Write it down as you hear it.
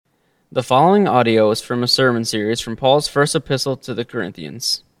The following audio is from a sermon series from Paul's first epistle to the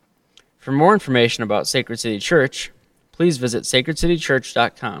Corinthians. For more information about Sacred City Church, please visit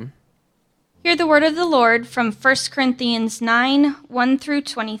sacredcitychurch.com. Hear the word of the Lord from 1 Corinthians 9, 1 through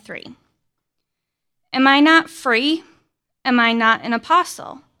 23. Am I not free? Am I not an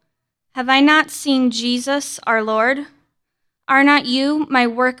apostle? Have I not seen Jesus our Lord? Are not you my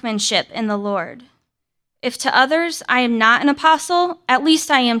workmanship in the Lord? If to others I am not an apostle, at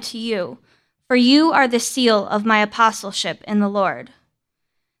least I am to you, for you are the seal of my apostleship in the Lord.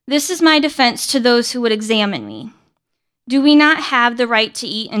 This is my defense to those who would examine me. Do we not have the right to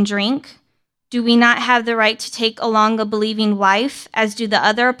eat and drink? Do we not have the right to take along a believing wife, as do the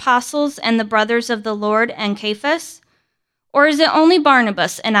other apostles and the brothers of the Lord and Cephas? Or is it only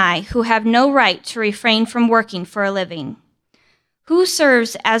Barnabas and I who have no right to refrain from working for a living? Who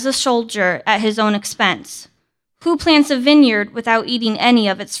serves as a soldier at his own expense? Who plants a vineyard without eating any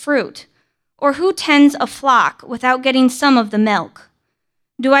of its fruit? Or who tends a flock without getting some of the milk?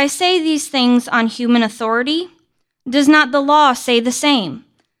 Do I say these things on human authority? Does not the law say the same?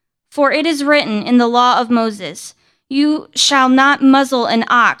 For it is written in the law of Moses, "You shall not muzzle an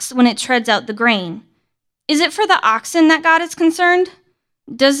ox when it treads out the grain." Is it for the oxen that God is concerned?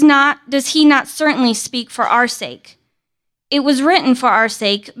 Does he not certainly speak for our sake? It was written for our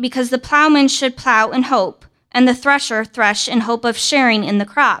sake, because the plowman should plow in hope, and the thresher thresh in hope of sharing in the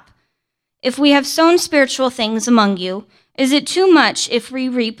crop. If we have sown spiritual things among you, is it too much if we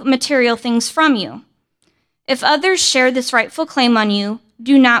reap material things from you? If others share this rightful claim on you,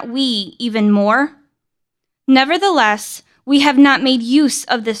 do not we even more? Nevertheless, we have not made use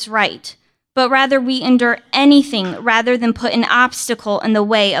of this right, but rather we endure anything rather than put an obstacle in the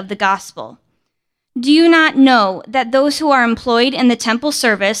way of the gospel. Do you not know that those who are employed in the temple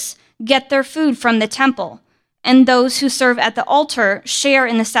service get their food from the temple, and those who serve at the altar share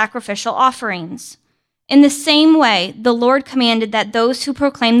in the sacrificial offerings? In the same way, the Lord commanded that those who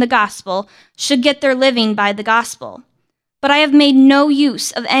proclaim the gospel should get their living by the gospel. But I have made no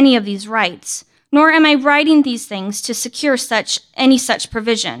use of any of these rights, nor am I writing these things to secure any such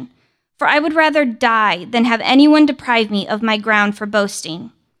provision. For I would rather die than have anyone deprive me of my ground for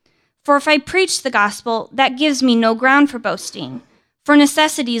boasting. For if I preach the gospel, that gives me no ground for boasting, for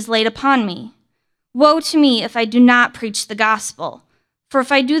necessity is laid upon me. Woe to me if I do not preach the gospel. For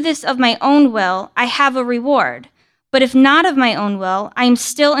if I do this of my own will, I have a reward. But if not of my own will, I am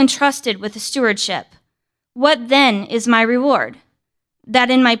still entrusted with a stewardship. What then is my reward? That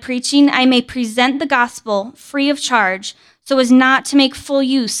in my preaching I may present the gospel free of charge, so as not to make full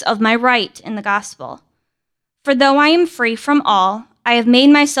use of my right in the gospel. For though I am free from all, I have made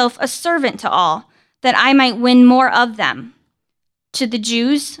myself a servant to all, that I might win more of them. To the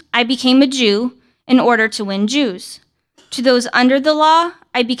Jews, I became a Jew in order to win Jews. To those under the law,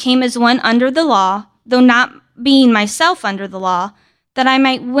 I became as one under the law, though not being myself under the law, that I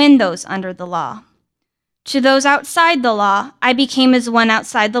might win those under the law. To those outside the law, I became as one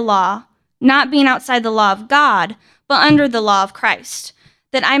outside the law, not being outside the law of God, but under the law of Christ,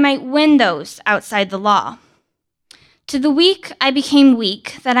 that I might win those outside the law. To the weak I became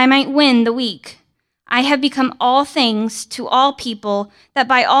weak, that I might win the weak. I have become all things to all people, that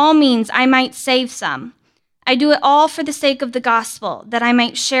by all means I might save some. I do it all for the sake of the gospel, that I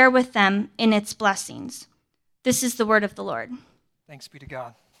might share with them in its blessings. This is the word of the Lord. Thanks be to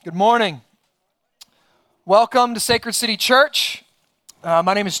God. Good morning. Welcome to Sacred City Church.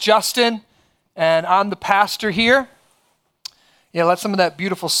 My name is Justin, and I'm the pastor here. Yeah, let some of that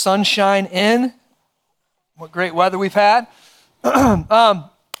beautiful sunshine in. What great weather we've had. One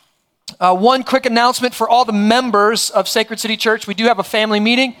quick announcement for all the members of Sacred City Church. We do have a family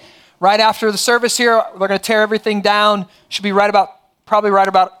meeting right after the service here. We're going to tear everything down. Should be probably right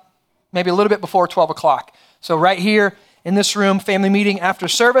about maybe a little bit before 12 o'clock. So right here in this room, family meeting after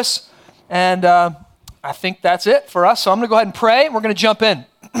service. And I think that's it for us. So I'm going to go ahead and pray. We're going to jump in.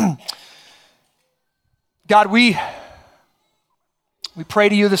 God, we pray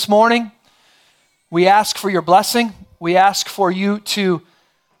to you this morning. We ask for your blessing. We ask for you to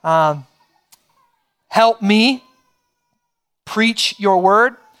help me preach your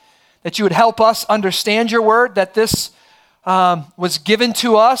word, that you would help us understand your word, that this was given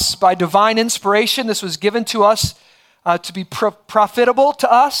to us by divine inspiration. This was given to us to be profitable to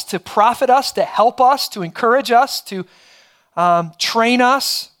us, to profit us, to help us, to encourage us, to train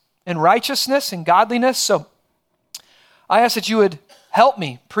us in righteousness and godliness. So I ask that you would help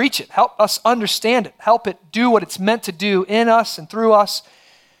me preach it. Help us understand it. Help it do what it's meant to do in us and through us.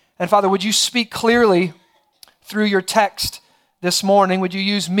 And Father, would you speak clearly through your text this morning? Would you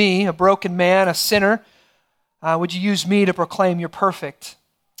use me, a broken man, a sinner? Would you use me to proclaim your perfect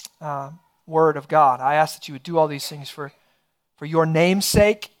word of God. I ask that you would do all these things for your name's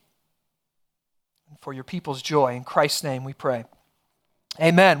sake and for your people's joy. In Christ's name we pray.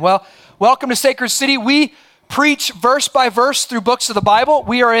 Amen. Well, welcome to Sacred City. We preach verse by verse through books of the Bible.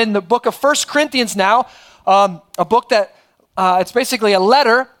 We are in the book of 1 Corinthians now, a book that it's basically a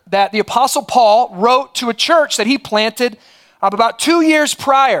letter that the Apostle Paul wrote to a church that he planted about 2 years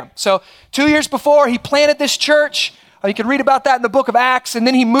prior. So 2 years before he planted this church. You can read about that in the book of Acts. And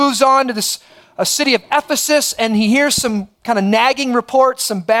then he moves on to a city of Ephesus, and he hears some kind of nagging reports,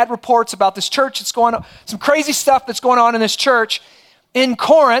 some bad reports about this church that's going on, some crazy stuff that's going on in this church in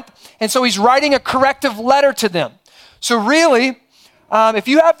Corinth. And so he's writing a corrective letter to them. So really, if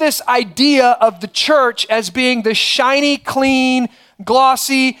you have this idea of the church as being the shiny, clean,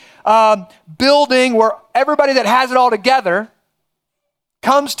 glossy building where everybody that has it all together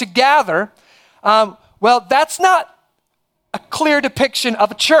comes to gather, well, that's not a clear depiction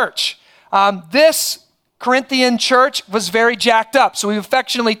of a church. This Corinthian church was very jacked up. So we've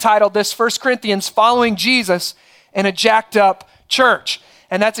affectionately titled this 1 Corinthians, Following Jesus in a Jacked Up Church.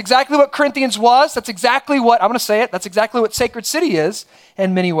 And that's exactly what Corinthians was. That's exactly what, I'm going to say it, that's exactly what Sacred City is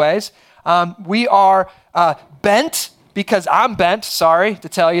in many ways. We are bent, because I'm bent, sorry to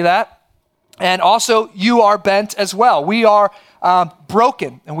tell you that. And also you are bent as well. We are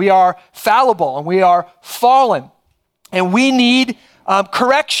broken, and we are fallible, and we are fallen. And we need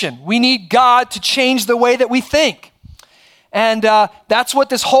correction. We need God to change the way that we think. And that's what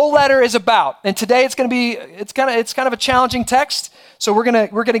this whole letter is about. And today it's kind of a challenging text. So we're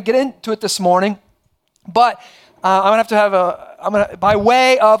gonna get into it this morning. But I'm gonna by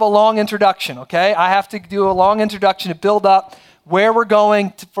way of a long introduction. Okay, I have to do a long introduction to build up where we're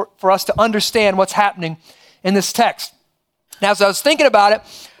going for us to understand what's happening in this text. Now, as I was thinking about it,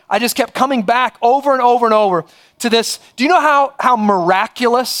 I just kept coming back over and over and over to this. Do you know how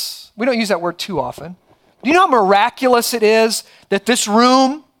miraculous, we don't use that word too often. Do you know how miraculous it is that this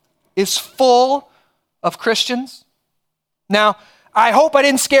room is full of Christians? Now, I hope I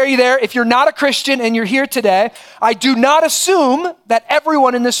didn't scare you there. If you're not a Christian and you're here today, I do not assume that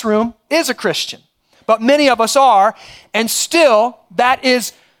everyone in this room is a Christian, but many of us are, and still that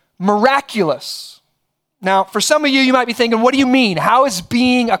is miraculous. Now, for some of you, you might be thinking, what do you mean? How is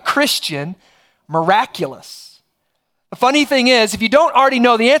being a Christian miraculous? The funny thing is, if you don't already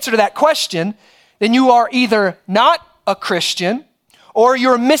know the answer to that question, then you are either not a Christian or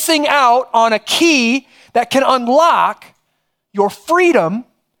you're missing out on a key that can unlock your freedom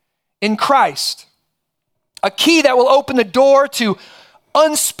in Christ. A key that will open the door to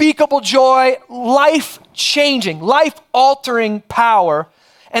unspeakable joy, life-changing, life-altering power,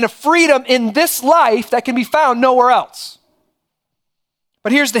 and a freedom in this life that can be found nowhere else.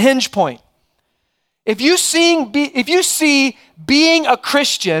 But here's the hinge point. If you see being a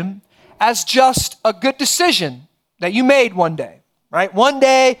Christian as just a good decision that you made one day, right? One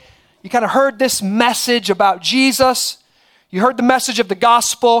day you kind of heard this message about Jesus. You heard the message of the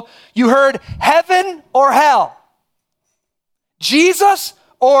gospel. You heard heaven or hell, Jesus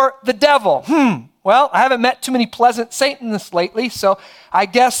or the devil. Well, I haven't met too many pleasant Satanists lately, so I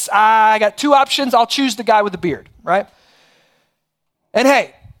guess I got two options. I'll choose the guy with the beard, right? And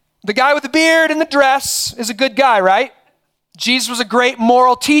hey, the guy with the beard and the dress is a good guy, right? Jesus was a great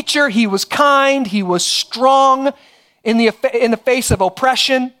moral teacher. He was kind. He was strong in the face of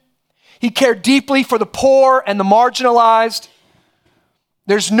oppression. He cared deeply for the poor and the marginalized.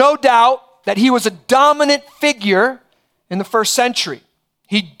 There's no doubt that he was a dominant figure in the first century.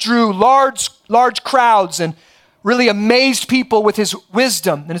 He drew large crowds and really amazed people with his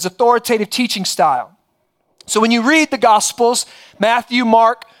wisdom and his authoritative teaching style. So when you read the Gospels, Matthew,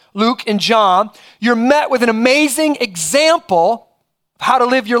 Mark, Luke, and John, you're met with an amazing example of how to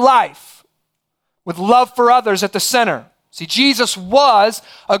live your life with love for others at the center. See, Jesus was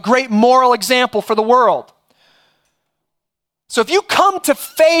a great moral example for the world. So if you come to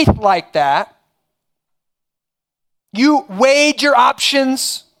faith like that, you weighed your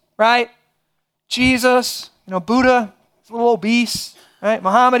options, right? Jesus, Buddha, he's a little obese, right?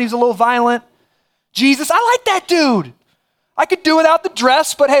 Muhammad, he's a little violent. Jesus, I like that dude. I could do without the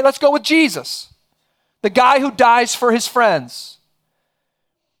dress, but hey, let's go with Jesus, the guy who dies for his friends.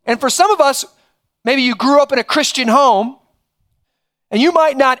 And for some of us, maybe you grew up in a Christian home, and you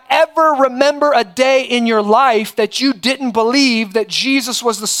might not ever remember a day in your life that you didn't believe that Jesus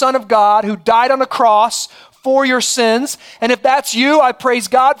was the Son of God who died on the cross for your sins. And if that's you, I praise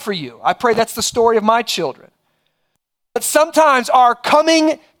God for you. I pray that's the story of my children. But sometimes our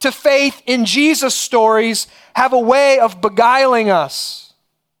coming to faith in Jesus stories have a way of beguiling us.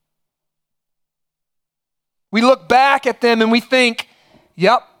 We look back at them and we think,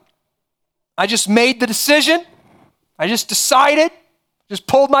 yep, I just made the decision. I just decided, just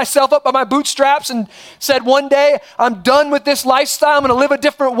pulled myself up by my bootstraps and said, one day, I'm done with this lifestyle. I'm going to live a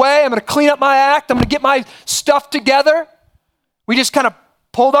different way. I'm going to clean up my act. I'm going to get my stuff together. We just kind of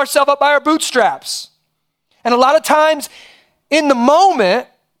pulled ourselves up by our bootstraps. And a lot of times in the moment,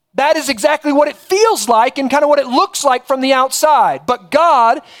 that is exactly what it feels like and kind of what it looks like from the outside. But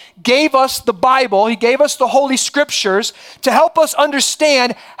God gave us the Bible. He gave us the Holy Scriptures to help us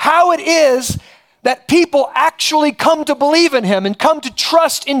understand how it is that people actually come to believe in him and come to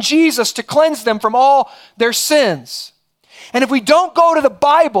trust in Jesus to cleanse them from all their sins. And if we don't go to the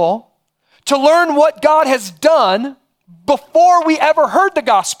Bible to learn what God has done before we ever heard the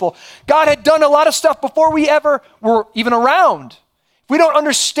gospel, God had done a lot of stuff before we ever were even around. If we don't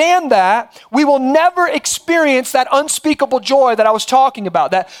understand that, we will never experience that unspeakable joy that I was talking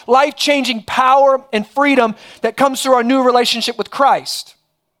about, that life-changing power and freedom that comes through our new relationship with Christ.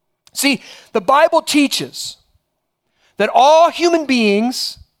 See, the Bible teaches that all human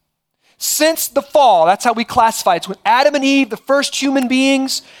beings, since the fall, that's how we classify it. It's when Adam and Eve, the first human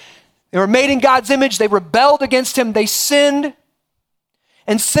beings, they were made in God's image, they rebelled against him, they sinned.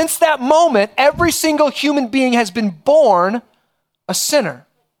 And since that moment, every single human being has been born a sinner.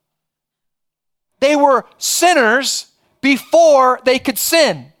 They were sinners before they could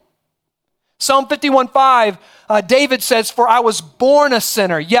sin. Psalm 51:5, David says, "For I was born a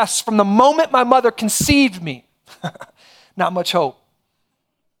sinner. Yes, from the moment my mother conceived me." Not much hope.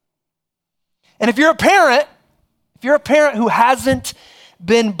 And if you're a parent who hasn't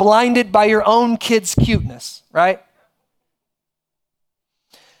been blinded by your own kid's cuteness, right?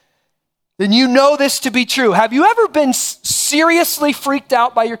 Then you know this to be true. Have you ever been seriously freaked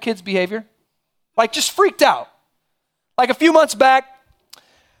out by your kid's behavior? Like just freaked out. Like a few months back,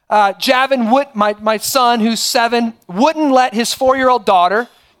 Javin, my son who's 7, wouldn't let his 4-year-old daughter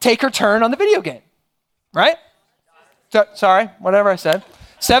take her turn on the video game, right? Sorry, whatever I said.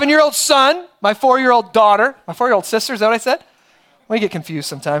 7-year-old son, my 4-year-old daughter, my 4-year-old sister, is that what I said? We get confused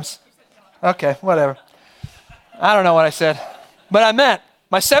sometimes. Okay, whatever. I don't know what I said, but I meant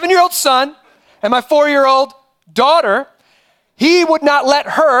my 7-year-old son and my 4-year-old daughter, he would not let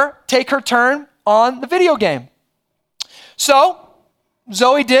her take her turn on the video game. So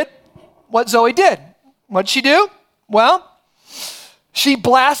Zoe did what Zoe did. What'd she do? Well, she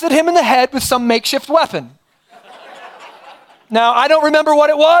blasted him in the head with some makeshift weapon. Now, I don't remember what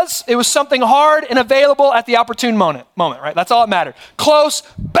it was. It was something hard and available at the opportune moment, right? That's all that mattered. Close,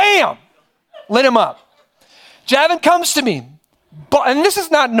 bam, lit him up. Javin comes to me, and this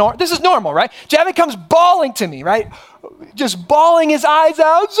is normal, right? Javin comes bawling to me, right? Just bawling his eyes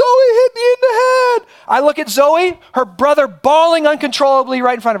out. Zoe hit me in the head. I look at Zoe, her brother bawling uncontrollably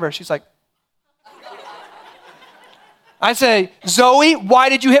right in front of her. She's like, I say, Zoe, why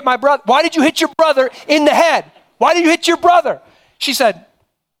did you hit my brother? Why did you hit your brother in the head? Why did you hit your brother? She said,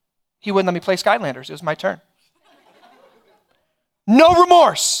 he wouldn't let me play Skylanders. It was my turn. No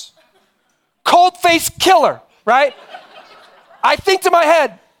remorse. Cold-faced killer, right? I think to my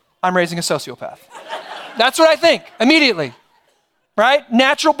head, I'm raising a sociopath. That's what I think immediately, right?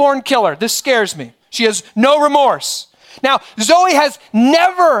 Natural-born killer. This scares me. She has no remorse. Now, Zoe has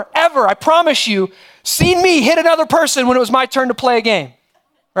never, ever, I promise you, seen me hit another person when it was my turn to play a game,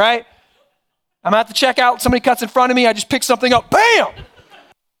 right? I'm at the checkout, somebody cuts in front of me, I just pick something up, bam!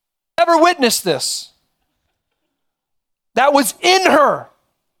 Never witnessed this. That was in her.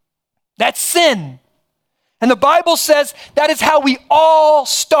 That's sin. And the Bible says that is how we all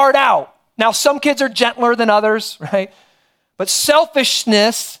start out. Now, some kids are gentler than others, right? But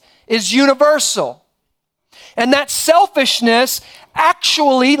selfishness is universal. And that selfishness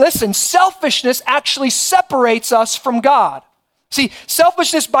actually separates us from God. See,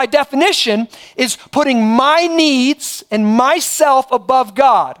 selfishness by definition is putting my needs and myself above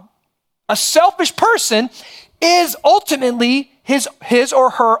God. A selfish person is ultimately his or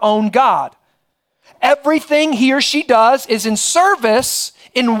her own God. Everything he or she does is in service,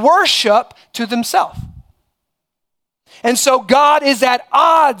 in worship to themselves. And so God is at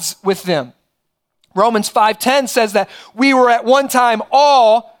odds with them. Romans 5:10 says that we were at one time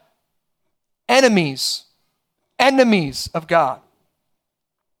all enemies of God.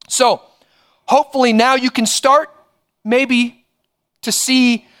 So, hopefully now you can start maybe to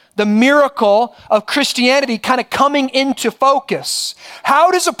see the miracle of Christianity kind of coming into focus. How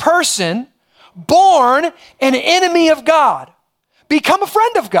does a person born an enemy of God become a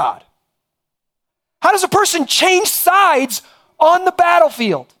friend of God? How does a person change sides on the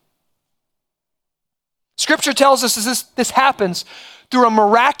battlefield? Scripture tells us this happens through a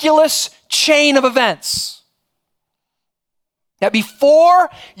miraculous chain of events. that before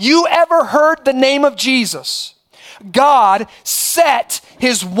you ever heard the name of Jesus, God set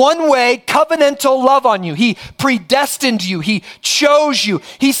his one-way covenantal love on you. He predestined you. He chose you.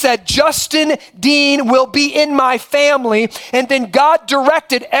 He said, Justin Dean will be in my family. And then God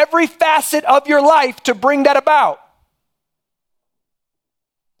directed every facet of your life to bring that about.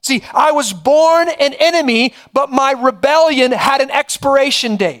 See, I was born an enemy, but my rebellion had an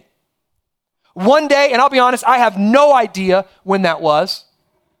expiration date. One day, and I'll be honest, I have no idea when that was.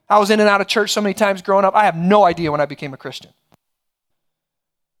 I was in and out of church so many times growing up. I have no idea when I became a Christian.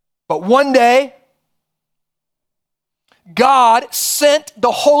 But one day, God sent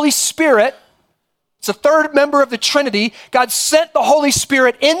the Holy Spirit. It's a third member of the Trinity. God sent the Holy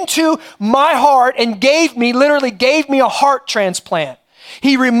Spirit into my heart and literally gave me a heart transplant.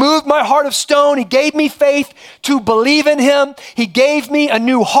 He removed my heart of stone. He gave me faith to believe in him. He gave me a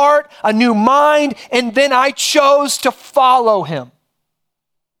new heart, a new mind, and then I chose to follow him.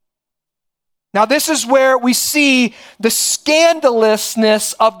 Now, this is where we see the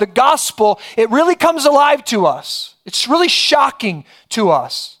scandalousness of the gospel. It really comes alive to us. It's really shocking to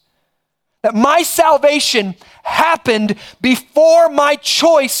us that my salvation happened before my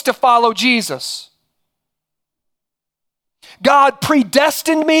choice to follow Jesus. God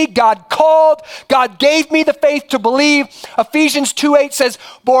predestined me, God called, God gave me the faith to believe. Ephesians 2:8 says,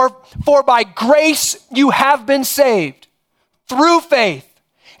 for by grace you have been saved through faith.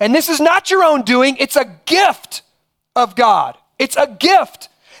 And this is not your own doing, it's a gift of God. It's a gift,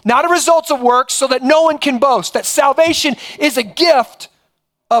 not a result of works, so that no one can boast. That salvation is a gift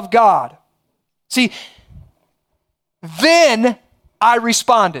of God. See, then I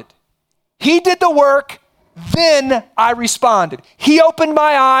responded. He did the work, then I responded. He opened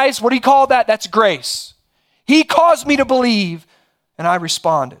my eyes. What do you call that? That's grace. He caused me to believe, and I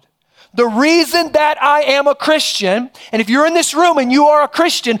responded. The reason that I am a Christian, and if you're in this room and you are a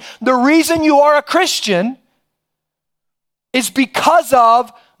Christian, the reason you are a Christian is because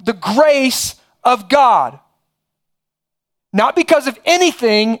of the grace of God. Not because of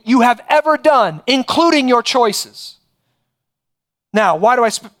anything you have ever done, including your choices. Now, why do I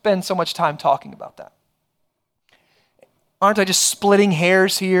spend so much time talking about that? Aren't I just splitting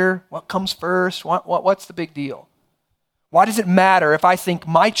hairs here? What comes first? What's the big deal? Why does it matter if I think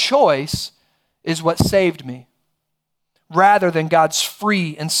my choice is what saved me, rather than God's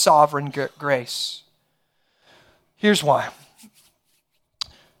free and sovereign grace? Here's why.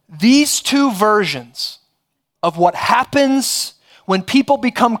 These two versions of what happens when people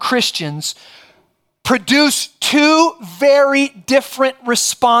become Christians produce two very different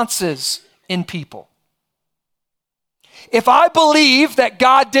responses in people. If I believe that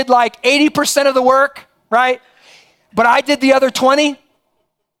God did like 80% of the work, right? But I did the other 20.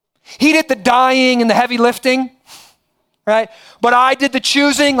 He did the dying and the heavy lifting, right? But I did the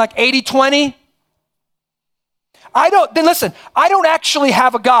choosing, like 80-20. I don't actually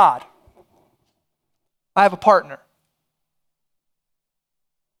have a God. I have a partner.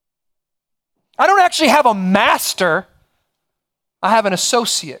 I don't actually have a master. I have an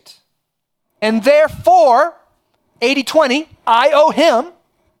associate. And therefore, 80-20, I owe him,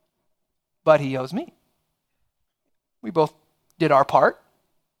 but he owes me. We both did our part,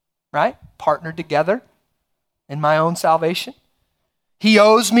 right? Partnered together in my own salvation. He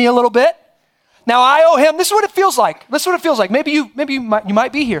owes me a little bit. Now I owe him. This is what it feels like. This is what it feels like. Maybe you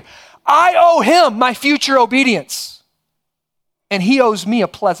might be here. I owe him my future obedience, and he owes me a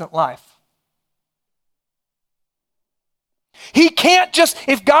pleasant life. He can't just,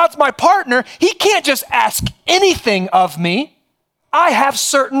 if God's my partner, he can't just ask anything of me. I have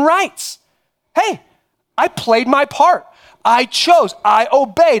certain rights. Hey, I played my part. I chose. I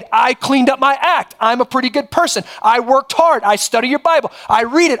obeyed. I cleaned up my act. I'm a pretty good person. I worked hard. I study your Bible. I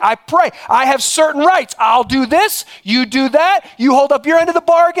read it. I pray. I have certain rights. I'll do this. You do that. You hold up your end of the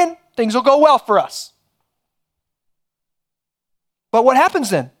bargain. Things will go well for us. But what happens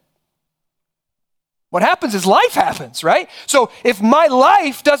then? What happens is life happens, right? So if my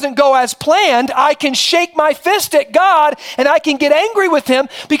life doesn't go as planned, I can shake my fist at God and I can get angry with him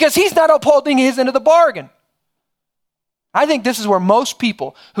because he's not upholding his end of the bargain. I think this is where most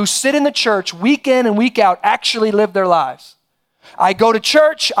people who sit in the church week in and week out actually live their lives. I go to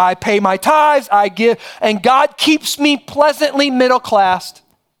church, I pay my tithes, I give, and God keeps me pleasantly middle class.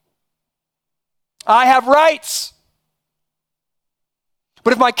 I have rights.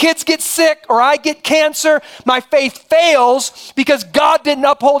 But if my kids get sick or I get cancer, my faith fails because God didn't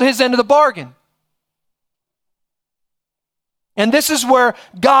uphold his end of the bargain. And this is where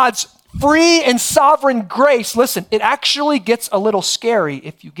God's free and sovereign grace, listen, it actually gets a little scary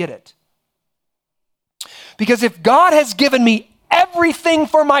if you get it. Because if God has given me everything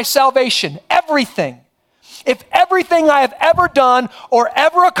for my salvation, everything. If everything I have ever done or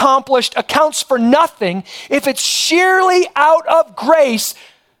ever accomplished accounts for nothing, if it's sheerly out of grace,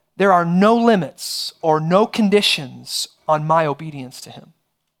 there are no limits or no conditions on my obedience to him.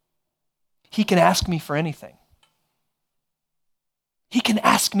 He can ask me for anything. He can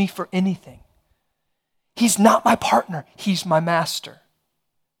ask me for anything. He's not my partner. He's my master.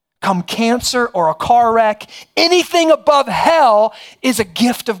 Come cancer or a car wreck, anything above hell is a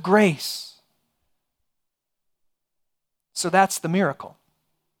gift of grace. So that's the miracle.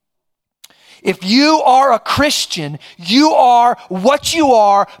 If you are a Christian, you are what you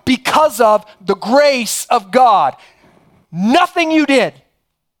are because of the grace of God. Nothing you did.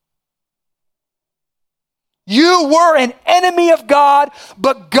 You were an enemy of God,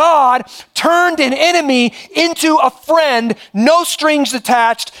 but God turned an enemy into a friend, no strings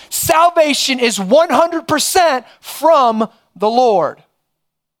attached. Salvation is 100% from the Lord.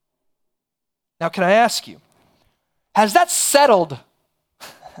 Now, can I ask you, has that settled?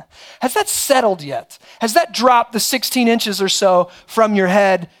 Has that settled yet? Has that dropped the 16 inches or so from your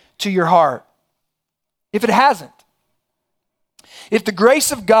head to your heart? If it hasn't, if the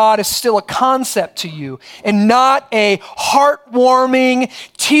grace of God is still a concept to you and not a heartwarming,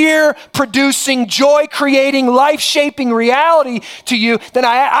 tear-producing, joy-creating, life-shaping reality to you, then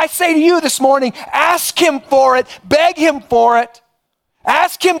I say to you this morning, ask him for it, beg him for it.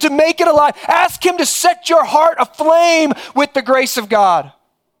 Ask him to make it alive. Ask him to set your heart aflame with the grace of God.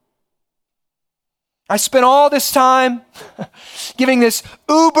 I spent all this time giving this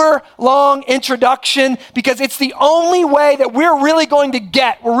uber long introduction because it's the only way that we're really going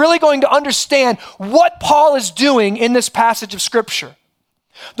to understand what Paul is doing in this passage of Scripture.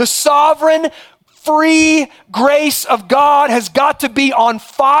 The sovereign, free grace of God has got to be on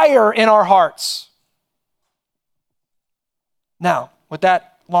fire in our hearts. Now, with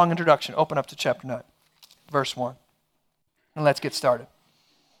that long introduction, open up to chapter 9, verse 1. And let's get started.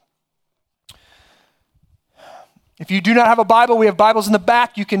 If you do not have a Bible, we have Bibles in the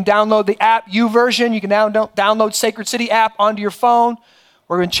back. You can download the app, YouVersion. You can download Sacred City app onto your phone.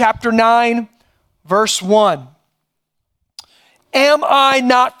 We're in chapter 9, verse 1. Am I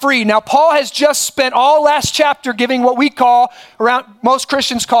not free? Now, Paul has just spent all last chapter giving what we call, most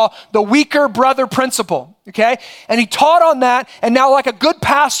Christians call, the weaker brother principle, okay? And he taught on that, and now like a good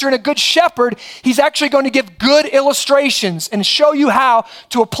pastor and a good shepherd, he's actually going to give good illustrations and show you how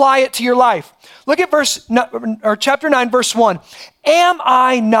to apply it to your life. Look at chapter 9, verse 1. Am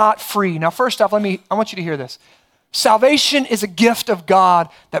I not free? Now, first off, I want you to hear this. Salvation is a gift of God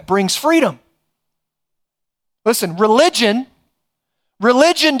that brings freedom. Listen, religion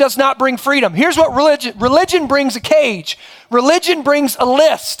does not bring freedom. Here's what religion brings: a cage. Religion brings a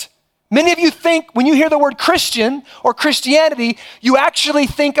list. Many of you think when you hear the word Christian or Christianity, you actually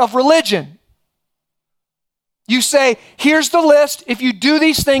think of religion. You say, here's the list. If you do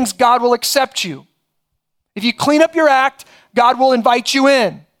these things, God will accept you. If you clean up your act, God will invite you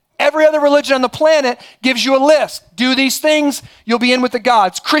in. Every other religion on the planet gives you a list. Do these things, you'll be in with the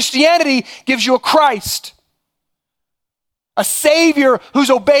gods. Christianity gives you a Christ. A Savior who's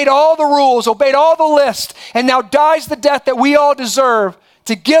obeyed all the rules, obeyed all the list, and now dies the death that we all deserve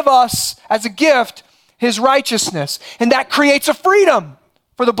to give us as a gift his righteousness. And that creates a freedom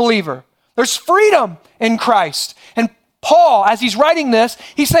for the believer. There's freedom in Christ. And Paul, as he's writing this,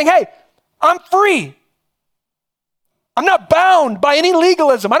 he's saying, hey, I'm free. I'm not bound by any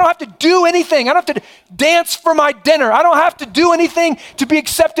legalism. I don't have to do anything. I don't have to dance for my dinner. I don't have to do anything to be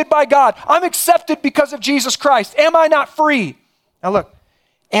accepted by God. I'm accepted because of Jesus Christ. Am I not free? Now look,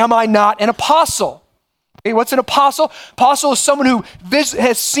 am I not an apostle? Hey, what's an apostle? Apostle is someone who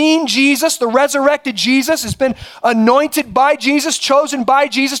has seen Jesus, the resurrected Jesus, has been anointed by Jesus, chosen by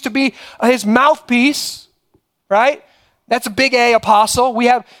Jesus to be his mouthpiece, right? That's a big A apostle. We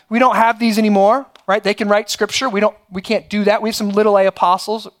don't have these anymore, right? They can write scripture. We can't do that. We have some little A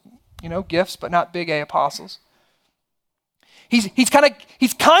apostles, gifts, but not big A apostles. He's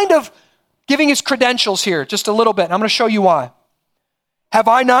kind of giving his credentials here just a little bit. And I'm going to show you why. Have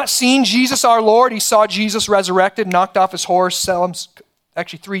I not seen Jesus our Lord? He saw Jesus resurrected, knocked off his horse, saw him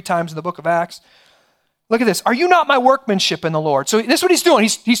actually 3 times in the book of Acts. Look at this. Are you not my workmanship in the Lord? So this is what he's doing.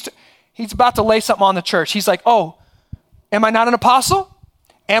 He's about to lay something on the church. He's like, oh, am I not an apostle?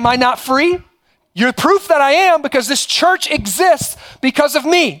 Am I not free? You're proof that I am because this church exists because of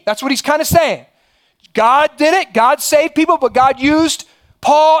me. That's what he's kind of saying. God did it. God saved people, but God used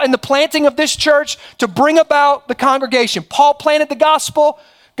Paul and the planting of this church to bring about the congregation. Paul planted the gospel.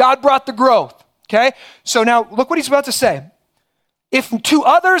 God brought the growth. Okay? So now look what he's about to say. If to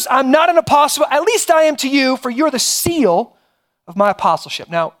others I'm not an apostle, at least I am to you, for you're the seal of my apostleship.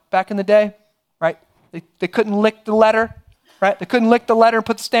 Now, back in the day, right, they couldn't lick the letter, right? They couldn't lick the letter and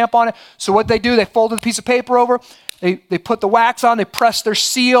put the stamp on it. So what they do, they folded a piece of paper over, they put the wax on, they pressed their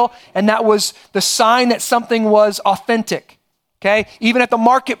seal, and that was the sign that something was authentic. Okay? Even at the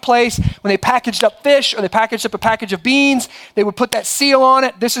marketplace, when they packaged up fish or they packaged up a package of beans, they would put that seal on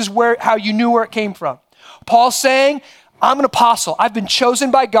it. This is how you knew where it came from. Paul's saying, I'm an apostle. I've been chosen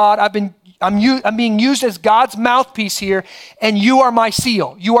by God. I'm being used as God's mouthpiece here, and you are my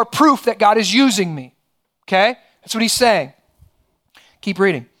seal. You are proof that God is using me. Okay? That's what he's saying. Keep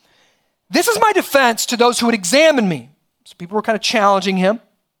reading. This is my defense to those who would examine me. So people were kind of challenging him.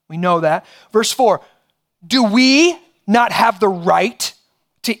 We know that. Verse 4, do we not have the right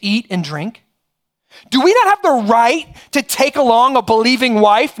to eat and drink? Do we not have the right to take along a believing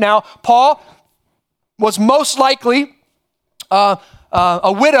wife? Now, Paul was most likely a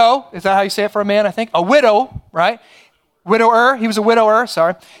widow. Is that how you say it for a man, I think? A widow, right? Widower. He was a widower,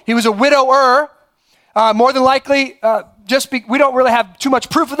 sorry. He was a widower. More than likely, we don't really have too much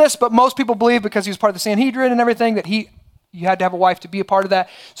proof of this, but most people believe because he was part of the Sanhedrin and everything that you had to have a wife to be a part of that.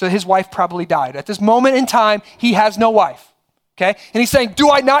 So his wife probably died. At this moment in time, he has no wife. Okay? And he's saying, do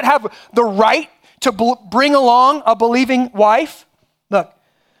I not have the right to bring along a believing wife? Look,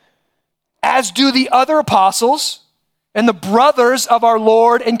 as do the other apostles and the brothers of our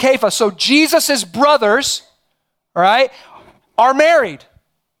Lord and Cephas. So Jesus' brothers, all right, are married.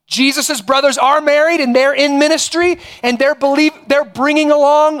 Jesus' brothers are married and they're in ministry and they're bringing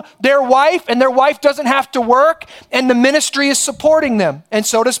along their wife, and their wife doesn't have to work, and the ministry is supporting them, and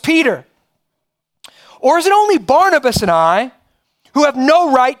so does Peter. Or is it only Barnabas and I who have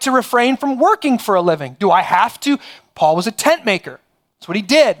no right to refrain from working for a living? Do I have to? Paul was a tent maker. That's what he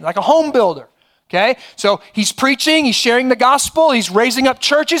did, like a home builder. Okay, so he's preaching, he's sharing the gospel, he's raising up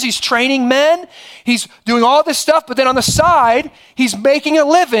churches, he's training men, he's doing all this stuff, but then on the side, he's making a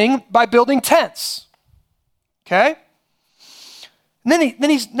living by building tents. Okay? And then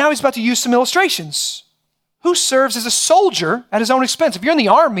he's about to use some illustrations. Who serves as a soldier at his own expense? If you're in the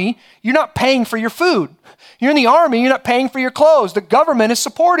army, you're not paying for your food. You're in the army, you're not paying for your clothes. The government is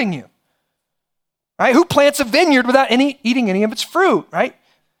supporting you. Right? Who plants a vineyard without eating any of its fruit, right?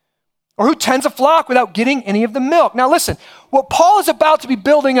 Or who tends a flock without getting any of the milk? Now listen, what Paul is about to be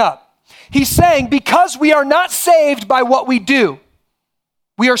building up, he's saying because we are not saved by what we do,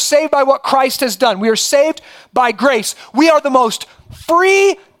 we are saved by what Christ has done. We are saved by grace. We are the most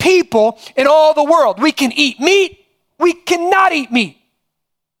free people in all the world. We can eat meat. We cannot eat meat.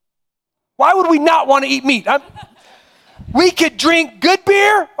 Why would we not want to eat meat? We could drink good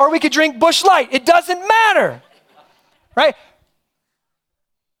beer or we could drink Busch Light. It doesn't matter, right?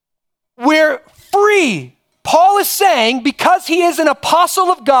 We're free. Paul is saying because he is an apostle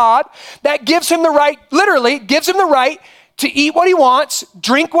of God, that gives him the right, literally gives him the right to eat what he wants,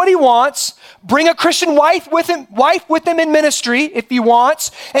 drink what he wants, bring a Christian wife with him in ministry if he wants,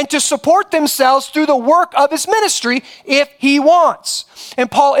 and to support themselves through the work of his ministry if he wants. And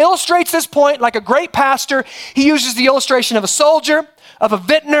Paul illustrates this point like a great pastor. He uses the illustration of a soldier, of a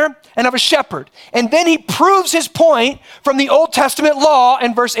vintner, and of a shepherd. And then he proves his point from the Old Testament law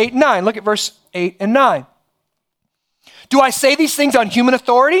in verse 8 and 9. Look at verse 8 and 9. Do I say these things on human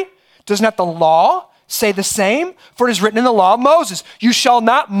authority? Does not the law say the same? For it is written in the law of Moses, you shall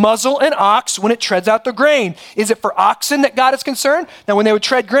not muzzle an ox when it treads out the grain. Is it for oxen that God is concerned? Now when they would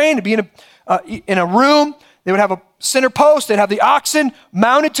tread grain, to be in a room, they would have a center post, they'd have the oxen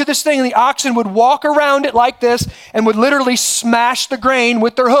mounted to this thing, and the oxen would walk around it like this and would literally smash the grain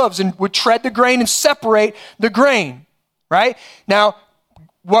with their hooves and would tread the grain and separate the grain, right? Now,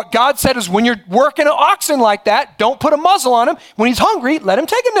 what God said is when you're working an oxen like that, don't put a muzzle on him. When he's hungry, let him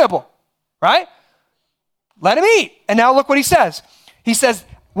take a nibble, right? Let him eat. And now look what he says. He says,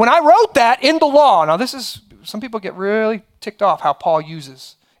 when I wrote that in the law, now some people get really ticked off how Paul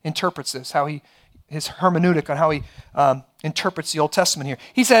interprets this, his hermeneutic on how he interprets the Old Testament here.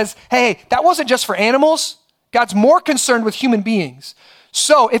 He says, hey, that wasn't just for animals. God's more concerned with human beings.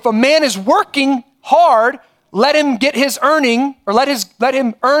 So if a man is working hard, let him get his earning, or let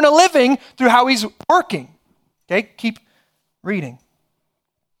him earn a living through how he's working. Okay, keep reading.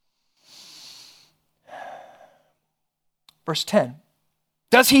 Verse 10.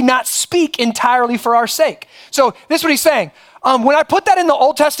 Does he not speak entirely for our sake? So this is what he's saying. When I put that in the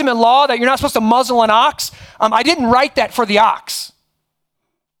Old Testament law that you're not supposed to muzzle an ox, I didn't write that for the ox.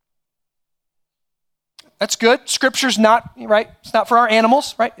 That's good. Scripture's not, right? It's not for our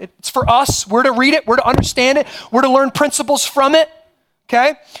animals, right? It's for us. We're to read it. We're to understand it. We're to learn principles from it,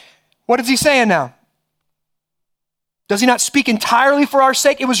 okay? What is he saying now? Does he not speak entirely for our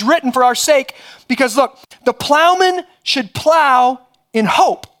sake? It was written for our sake because, look, the plowman should plow in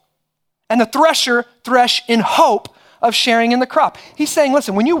hope, and the thresher thresh in hope of sharing in the crop. He's saying,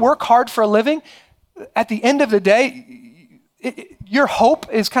 listen, when you work hard for a living, at the end of the day, your hope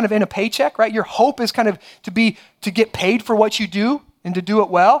is kind of in a paycheck, right? Your hope is kind of to get paid for what you do and to do it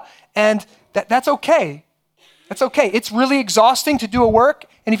well, and that's okay. That's okay. It's really exhausting to do a work,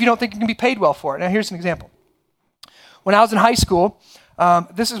 and if you don't think you can be paid well for it. Now, here's an example. When I was in high school,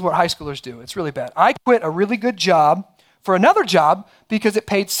 this is what high schoolers do. It's really bad. I quit a really good job for another job because it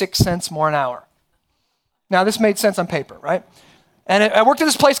paid 6 cents more an hour. Now, this made sense on paper, right? And I worked at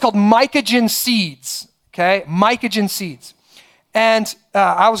this place called Mycogen Seeds, okay? Mycogen Seeds. And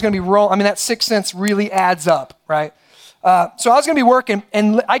I was going to be that 6 cents really adds up, right? So I was going to be working,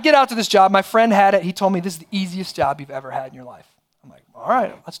 and I get out to this job. My friend had it. He told me, this is the easiest job you've ever had in your life. I'm like, all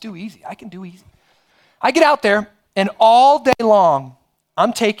right, let's do easy. I can do easy. I get out there, and all day long,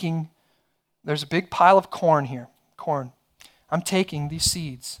 there's a big pile of corn here, corn. I'm taking these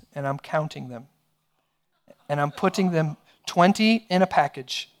seeds, and I'm counting them. And I'm putting them 20 in a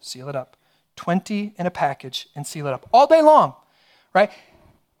package, seal it up. 20 in a package, and seal it up. All day long, right?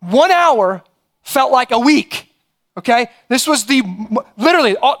 1 hour felt like a week, okay? This was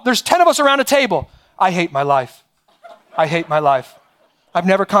literally, there's 10 of us around a table. I hate my life. I hate my life. I've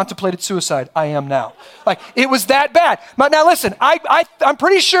never contemplated suicide. I am now. Like, it was that bad. But now listen, I'm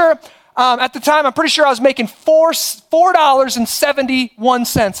pretty sure, at the time, I was making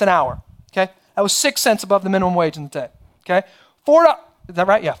 $4.71 an hour, okay? That was 6 cents above the minimum wage in the day, okay? Is that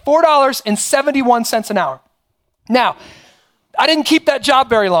right? Yeah, $4.71 an hour. Now, I didn't keep that job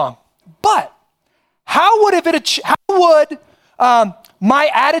very long, but how would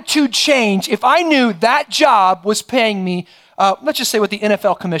my attitude change if I knew that job was paying me, let's just say what the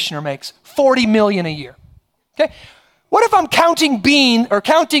NFL commissioner makes, $40 million a year, okay? What if I'm counting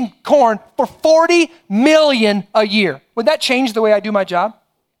corn for $40 million a year? Would that change the way I do my job?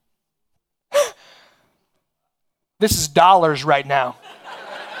 This is dollars right now.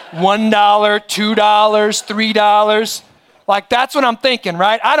 $1, $2, $3. Like, that's what I'm thinking,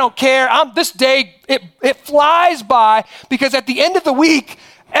 right? I don't care. This day, it flies by because at the end of the week,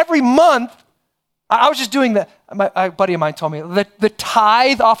 every month, I was just doing a buddy of mine told me that the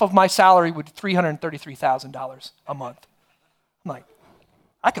tithe off of my salary would be $333,000 a month. I'm like,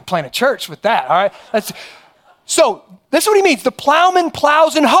 I could plant a church with that, all right? So this is what he means. The plowman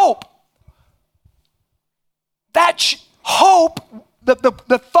plows in hope. That hope,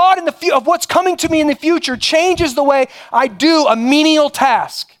 the thought of what's coming to me in the future changes the way I do a menial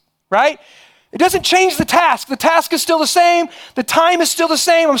task, right? It doesn't change the task. The task is still the same. The time is still the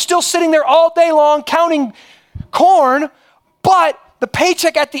same. I'm still sitting there all day long counting corn, but the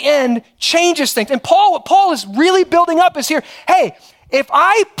paycheck at the end changes things. And what Paul is really building up is here, hey, if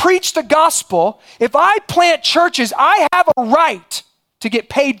I preach the gospel, if I plant churches, I have a right to get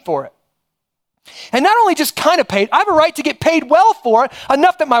paid for it. And not only just kind of paid, I have a right to get paid well for it,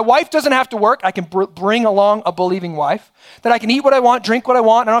 enough that my wife doesn't have to work. I can bring along a believing wife, that I can eat what I want, drink what I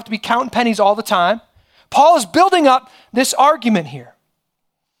want, and I don't have to be counting pennies all the time. Paul is building up this argument here.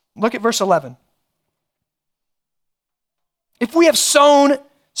 Look at verse 11. If we have sown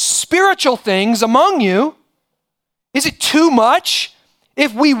spiritual things among you, is it too much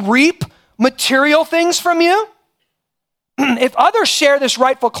if we reap material things from you? If others share this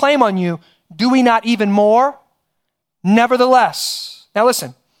rightful claim on you, do we not even more? Nevertheless. Now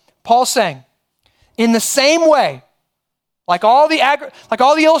listen, Paul's saying, in the same way, like all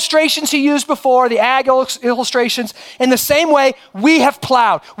the illustrations he used before, the ag illustrations, in the same way, we have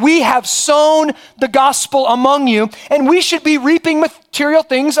plowed. We have sown the gospel among you, and we should be reaping material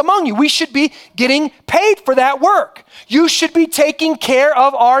things among you. We should be getting paid for that work. You should be taking care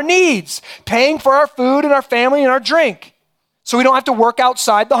of our needs, paying for our food and our family and our drink, so we don't have to work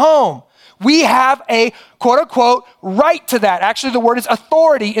outside the home. We have a quote-unquote right to that. Actually, the word is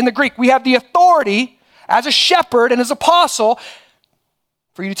authority in the Greek. We have the authority as a shepherd and as apostle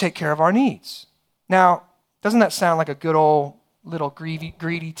for you to take care of our needs. Now, doesn't that sound like a good old little greedy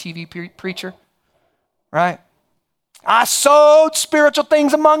TV preacher? Right? I sowed spiritual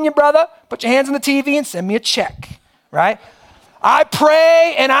things among you, brother. Put your hands on the TV and send me a check. Right? I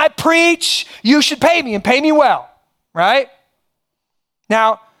pray and I preach. You should pay me and pay me well. Right?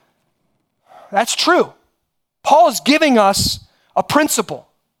 Now, that's true. Paul is giving us a principle.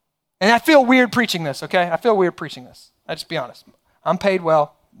 And I feel weird preaching this, okay? I feel weird preaching this. I just be honest. I'm paid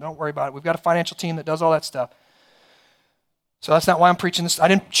well. Don't worry about it. We've got a financial team that does all that stuff. So that's not why I'm preaching this. I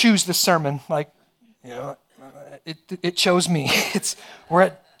didn't choose this sermon. It chose me. We're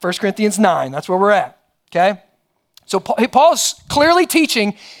at 1 Corinthians 9. That's where we're at, okay? So Paul's clearly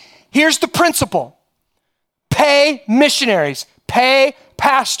teaching, here's the principle. Pay missionaries, pay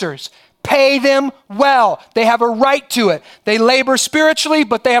pastors, pay them well. They have a right to it. They labor spiritually,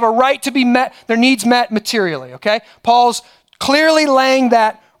 but they have a right to be met, their needs met materially, okay? Paul's clearly laying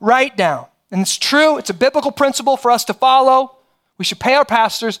that right down. And it's true, it's a biblical principle for us to follow. We should pay our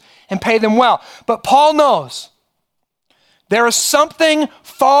pastors and pay them well. But Paul knows there is something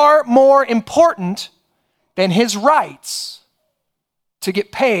far more important than his rights to get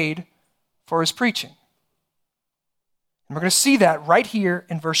paid for his preaching. And we're going to see that right here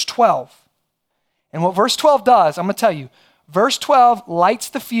in verse 12. And what verse 12 does, I'm going to tell you, verse 12 lights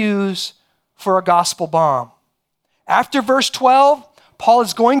the fuse for a gospel bomb. After verse 12, Paul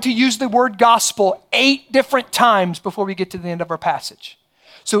is going to use the word gospel 8 different times before we get to the end of our passage.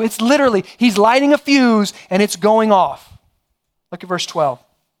 So it's literally, he's lighting a fuse and it's going off. Look at verse 12.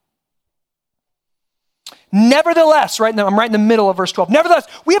 Nevertheless, I'm right in the middle of verse 12. Nevertheless,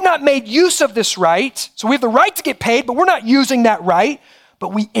 we have not made use of this right. So we have the right to get paid, but we're not using that right.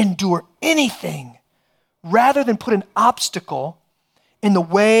 But we endure anything rather than put an obstacle in the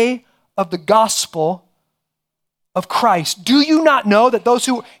way of the gospel of Christ. Do you not know that those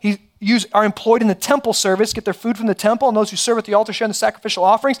who are employed in the temple service get their food from the temple, and those who serve at the altar share in the sacrificial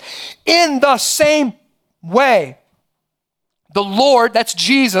offerings? In the same way, the Lord, that's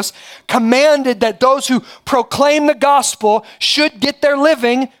Jesus, commanded that those who proclaim the gospel should get their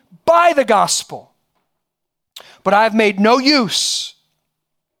living by the gospel. But I have made no use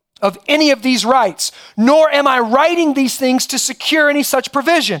of any of these rights, nor am I writing these things to secure any such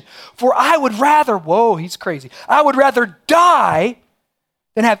provision. For I would rather, he's crazy. I would rather die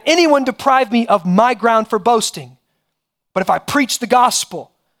than have anyone deprive me of my ground for boasting. But if I preach the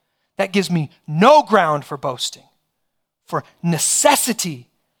gospel, that gives me no ground for boasting. For necessity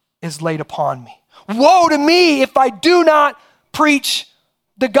is laid upon me. Woe to me if I do not preach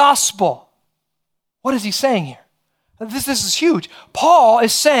the gospel. What is he saying here? This is huge. Paul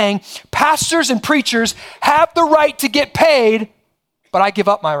is saying pastors and preachers have the right to get paid, but I give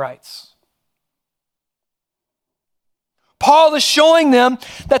up my rights. Paul is showing them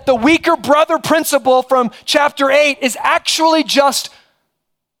that the weaker brother principle from chapter 8 is actually just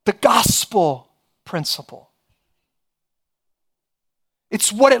the gospel principle. It's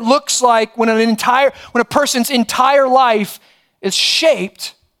what it looks like when a person's entire life is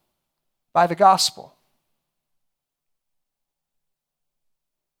shaped by the gospel.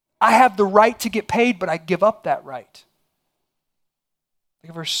 I have the right to get paid, but I give up that right. Look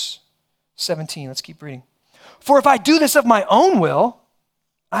at verse 17. Let's keep reading. For if I do this of my own will,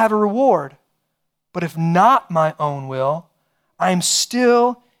 I have a reward. But if not my own will, I am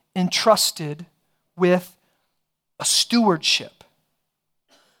still entrusted with a stewardship.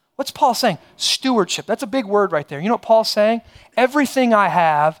 What's Paul saying? Stewardship. That's a big word right there. You know what Paul's saying? Everything I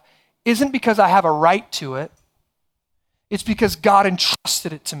have isn't because I have a right to it. It's because God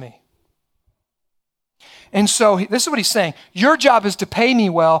entrusted it to me. And so this is what he's saying. Your job is to pay me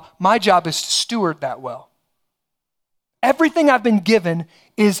well. My job is to steward that well. Everything I've been given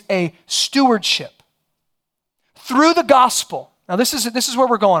is a stewardship. Through the gospel. Now this is where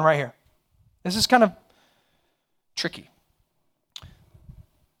we're going right here. This is kind of tricky.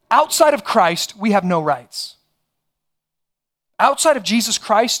 Outside of Christ, we have no rights. Outside of Jesus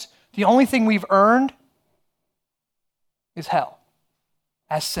Christ, the only thing we've earned is hell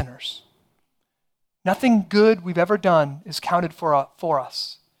as sinners. Nothing good we've ever done is counted for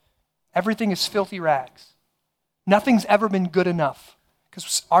us. Everything is filthy rags. Nothing's ever been good enough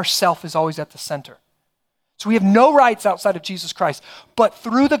because our self is always at the center. So we have no rights outside of Jesus Christ. But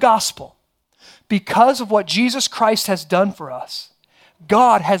through the gospel, because of what Jesus Christ has done for us,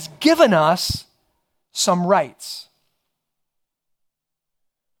 God has given us some rights.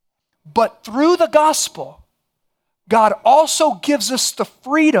 But through the gospel, God also gives us the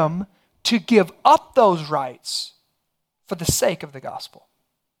freedom to give up those rights for the sake of the gospel.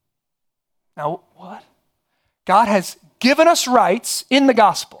 Now, what? God has given us rights in the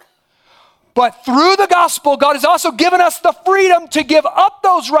gospel. But through the gospel, God has also given us the freedom to give up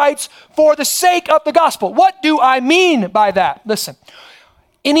those rights for the sake of the gospel. What do I mean by that? Listen,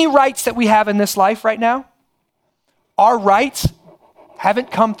 any rights that we have in this life right now, our rights haven't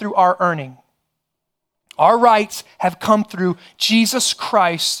come through our earning. Our rights have come through Jesus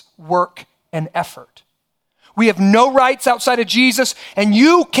Christ's work and effort. We have no rights outside of Jesus, and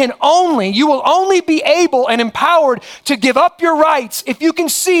you will only be able and empowered to give up your rights if you can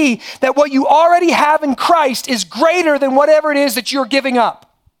see that what you already have in Christ is greater than whatever it is that you're giving up.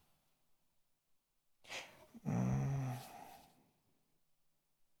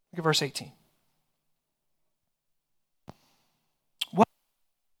 Look at verse 18.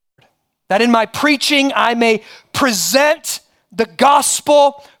 that in my preaching I may present the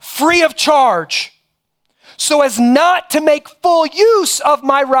gospel free of charge, so as not to make full use of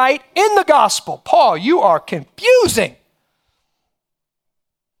my right in the gospel. Paul, you are confusing.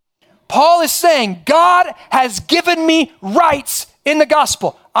 Paul is saying, God has given me rights in the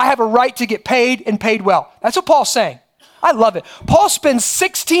gospel. I have a right to get paid and paid well. That's what Paul's saying. I love it. Paul spends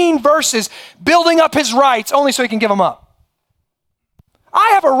 16 verses building up his rights only so he can give them up.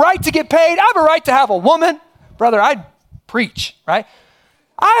 I have a right to get paid. I have a right to have a woman. Brother, I preach, right?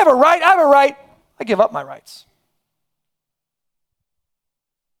 I have a right. I give up my rights.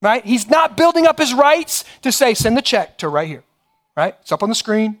 Right? He's not building up his rights to say, send the check to right here. Right? It's up on the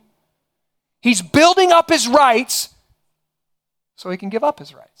screen. He's building up his rights so he can give up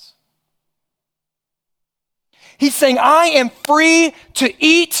his rights. He's saying, I am free to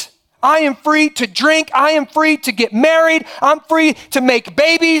eat. I am free to drink. I am free to get married. I'm free to make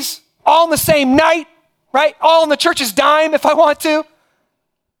babies all in the same night, right? All on the church's dime if I want to.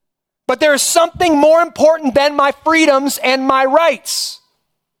 But there is something more important than my freedoms and my rights.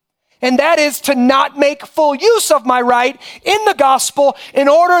 And that is to not make full use of my right in the gospel in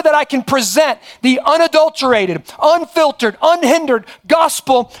order that I can present the unadulterated, unfiltered, unhindered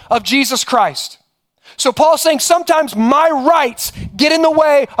gospel of Jesus Christ. So Paul's saying sometimes my rights get in the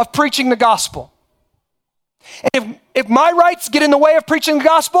way of preaching the gospel. And if my rights get in the way of preaching the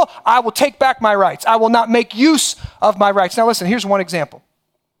gospel, I will take back my rights. I will not make use of my rights. Now listen, here's one example.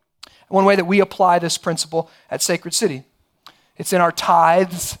 One way that we apply this principle at Sacred City. It's in our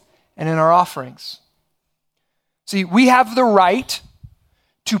tithes and in our offerings. See, we have the right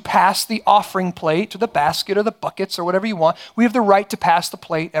to pass the offering plate to the basket or the buckets or whatever you want. We have the right to pass the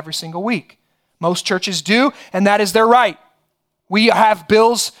plate every single week. Most churches do, and that is their right. We have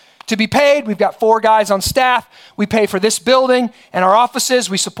bills to be paid. We've got 4 guys on staff. We pay for this building and our offices.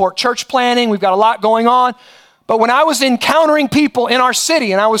 We support church planning. We've got a lot going on. But when I was encountering people in our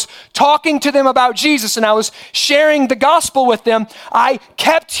city and I was talking to them about Jesus and I was sharing the gospel with them, I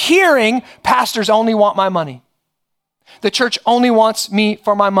kept hearing, pastors only want my money. The church only wants me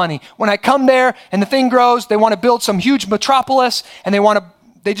for my money. When I come there and the thing grows, they want to build some huge metropolis and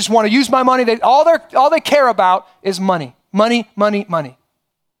they just want to use my money. All they care about is money. Money, money, money.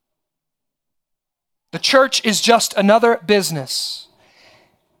 The church is just another business.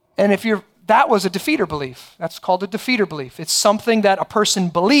 And that was a defeater belief. That's called a defeater belief. It's something that a person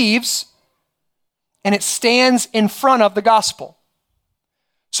believes and it stands in front of the gospel.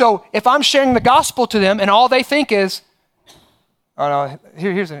 So if I'm sharing the gospel to them and all they think is,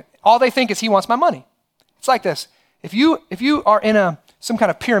 all they think is he wants my money. It's like this. If you are in some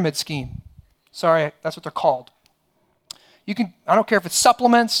kind of pyramid scheme, sorry, that's what they're called. I don't care if it's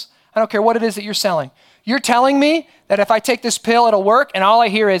supplements, I don't care what it is that you're selling. You're telling me that if I take this pill, it'll work, and all I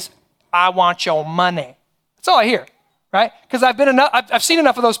hear is, I want your money. That's all I hear, right? Because I've seen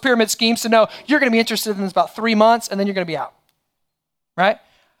enough of those pyramid schemes to know you're going to be interested in this about 3 months, and then you're going to be out, right?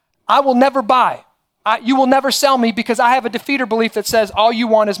 I will never buy. You will never sell me because I have a defeater belief that says all you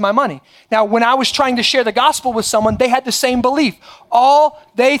want is my money. Now, when I was trying to share the gospel with someone, they had the same belief. All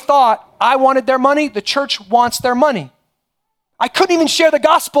they thought, I wanted their money, the church wants their money. I couldn't even share the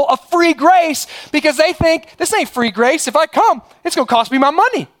gospel of free grace because they think, this ain't free grace. If I come, it's going to cost me my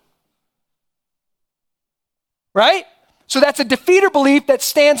money. Right? So that's a defeater belief that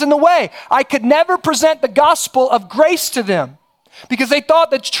stands in the way. I could never present the gospel of grace to them because they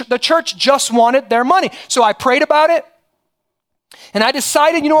thought that the church just wanted their money. So I prayed about it and I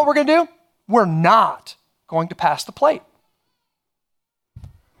decided, you know what we're going to do? We're not going to pass the plate.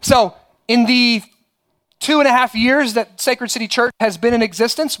 So in the 2.5 years that Sacred City Church has been in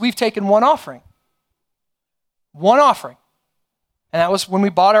existence, we've taken one offering. One offering. And that was when we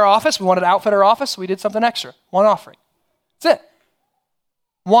bought our office. We wanted to outfit our office, so we did something extra. One offering. That's it.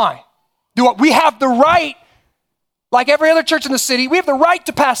 Why? We have the right, like every other church in the city, we have the right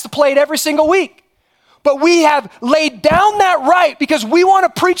to pass the plate every single week. But we have laid down that right because we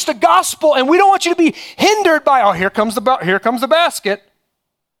want to preach the gospel and we don't want you to be hindered by, here comes the basket,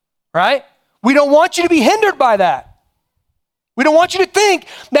 right? We don't want you to be hindered by that. We don't want you to think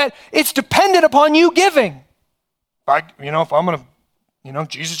that it's dependent upon you giving. If I'm going to,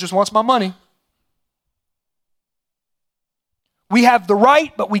 Jesus just wants my money. We have the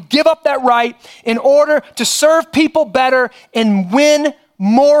right, but we give up that right in order to serve people better and win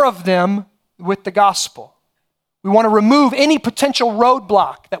more of them with the gospel. We want to remove any potential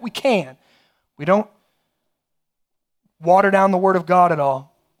roadblock that we can. We don't water down the word of God at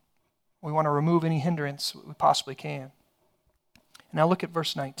all. We want to remove any hindrance we possibly can. Now look at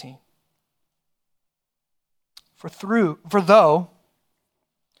verse 19. For though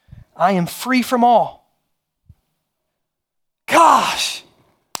I am free from all. Gosh,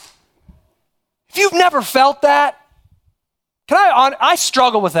 if you've never felt that, I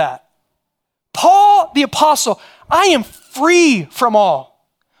struggle with that. Paul the apostle, I am free from all.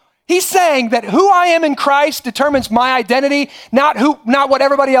 He's saying that who I am in Christ determines my identity, not what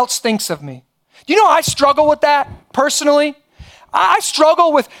everybody else thinks of me. Do you know I struggle with that personally? I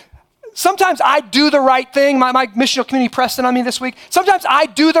struggle with, sometimes I do the right thing. My missional community pressed it on me this week. Sometimes I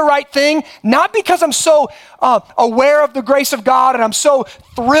do the right thing, not because I'm so aware of the grace of God and I'm so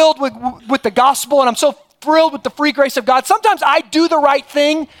thrilled with the gospel and I'm so thrilled with the free grace of God. Sometimes I do the right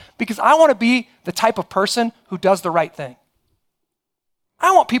thing because I want to be the type of person who does the right thing.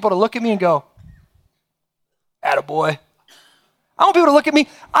 I want people to look at me and go, attaboy. I want people to look at me.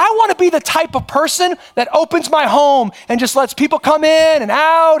 I want to be the type of person that opens my home and just lets people come in and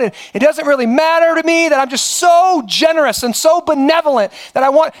out, and it doesn't really matter to me, that I'm just so generous and so benevolent that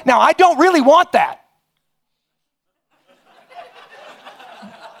now I don't really want that.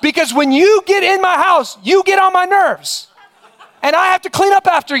 Because when you get in my house, you get on my nerves. And I have to clean up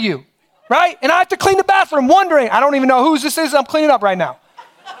after you, right? And I have to clean the bathroom wondering, I don't even know whose this is I'm cleaning up right now,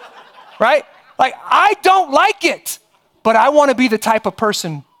 right? Like, I don't like it, but I want to be the type of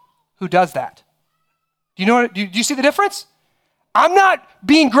person who does that. Do you see the difference? I'm not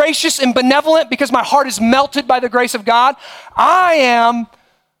being gracious and benevolent because my heart is melted by the grace of God. I am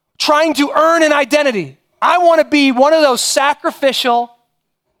trying to earn an identity. I want to be one of those sacrificial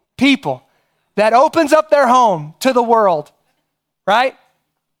people that opens up their home to the world, right?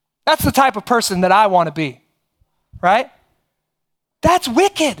 That's the type of person that I want to be, right? That's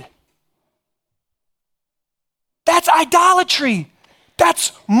wicked. That's idolatry.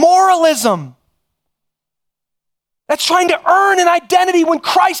 That's moralism. That's trying to earn an identity when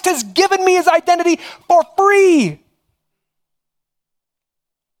Christ has given me his identity for free.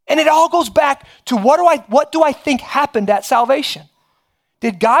 And it all goes back to what do I think happened at salvation?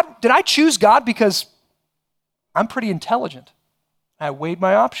 Did I choose God because I'm pretty intelligent? I weighed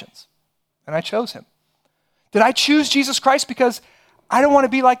my options and I chose him. Did I choose Jesus Christ because I don't want to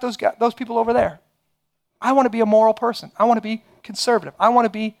be like those people over there? I want to be a moral person. I want to be conservative. I want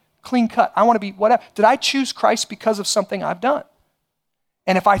to be clean cut. I want to be whatever. Did I choose Christ because of something I've done?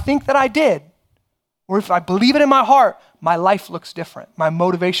 And if I think that I did, or if I believe it in my heart, my life looks different. My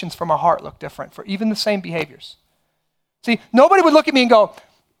motivations for my heart look different for even the same behaviors. See, nobody would look at me and go,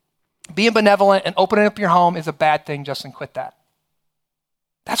 being benevolent and opening up your home is a bad thing, Justin, quit that.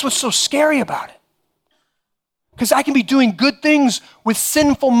 That's what's so scary about it. Because I can be doing good things with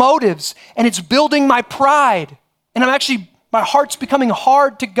sinful motives, and it's building my pride. And my heart's becoming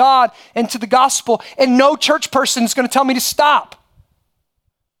hard to God and to the gospel, and no church person is going to tell me to stop.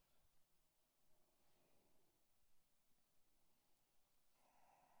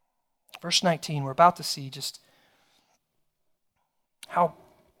 Verse 19, we're about to see just how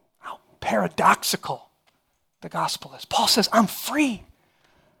paradoxical the gospel is. Paul says, I'm free.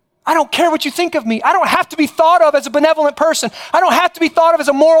 I don't care what you think of me. I don't have to be thought of as a benevolent person. I don't have to be thought of as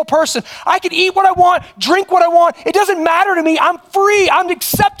a moral person. I can eat what I want, drink what I want. It doesn't matter to me. I'm free. I'm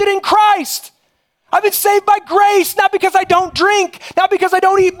accepted in Christ. I've been saved by grace, not because I don't drink, not because I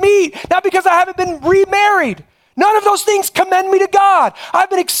don't eat meat, not because I haven't been remarried. None of those things commend me to God.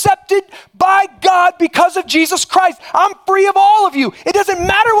 I've been accepted by God because of Jesus Christ. I'm free of all of you. It doesn't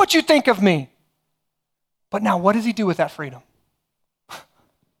matter what you think of me. But now, what does he do with that freedom?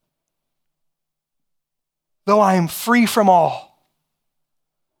 Though I am free from all,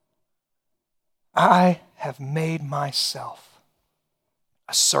 I have made myself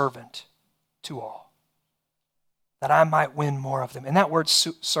a servant to all, that I might win more of them. And that word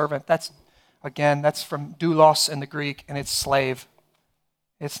servant, that's from doulos in the Greek, and it's slave.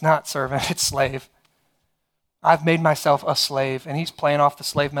 It's not servant, it's slave. I've made myself a slave, and he's playing off the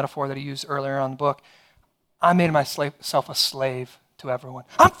slave metaphor that he used earlier on in the book. I made myself a slave to everyone.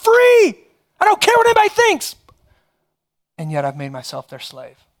 I'm free! I don't care what anybody thinks. And yet I've made myself their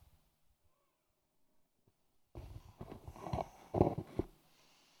slave.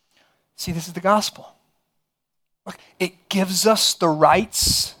 See, this is the gospel. Look, it gives us the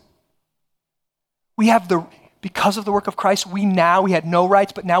rights. Because of the work of Christ, we had no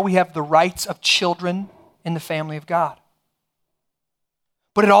rights, but now we have the rights of children in the family of God.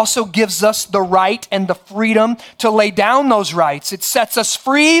 But it also gives us the right and the freedom to lay down those rights. It sets us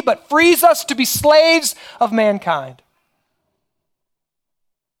free, but frees us to be slaves of mankind.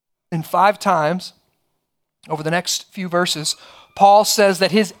 And 5 times, over the next few verses, Paul says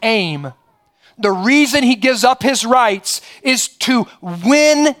that his aim, the reason he gives up his rights, is to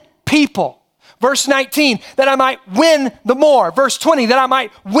win people. Verse 19, that I might win the more. Verse 20, that I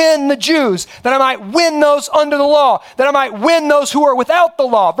might win the Jews, that I might win those under the law, that I might win those who are without the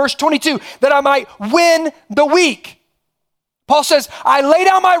law. Verse 22, that I might win the weak. Paul says, I lay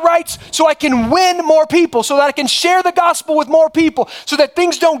down my rights so I can win more people, so that I can share the gospel with more people, so that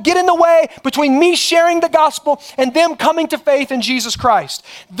things don't get in the way between me sharing the gospel and them coming to faith in Jesus Christ.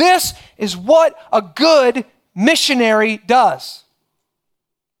 This is what a good missionary does.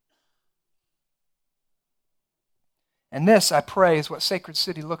 And this, I pray, is what Sacred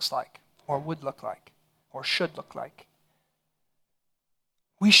City looks like, or would look like, or should look like.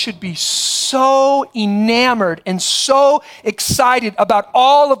 We should be so enamored and so excited about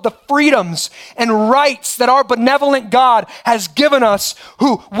all of the freedoms and rights that our benevolent God has given us,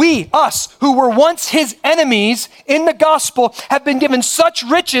 who were once his enemies in the gospel, have been given such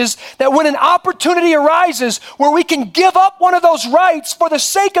riches that when an opportunity arises where we can give up one of those rights for the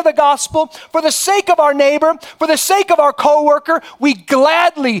sake of the gospel, for the sake of our neighbor, for the sake of our coworker, we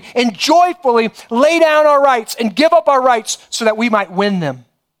gladly and joyfully lay down our rights and give up our rights so that we might win them.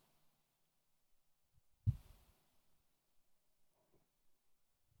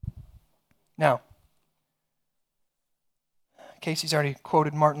 Now, Casey's already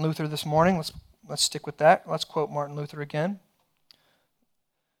quoted Martin Luther this morning. Let's stick with that. Let's quote Martin Luther again.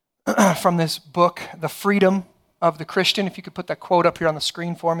 From this book, The Freedom of the Christian. If you could put that quote up here on the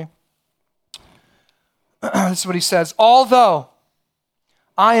screen for me. This is what he says. Although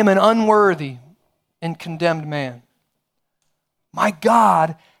I am an unworthy and condemned man, my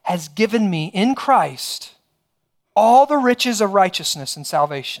God has given me in Christ all the riches of righteousness and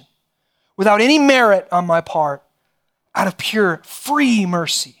salvation, without any merit on my part, out of pure free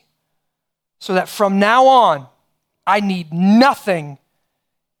mercy, so that from now on I need nothing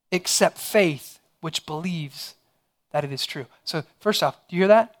except faith which believes that it is true. So first off, do you hear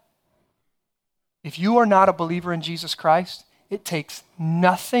that? If you are not a believer in Jesus Christ, it takes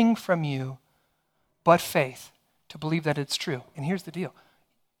nothing from you but faith to believe that it's true. And here's the deal.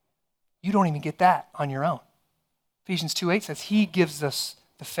 You don't even get that on your own. Ephesians 2:8 says he gives us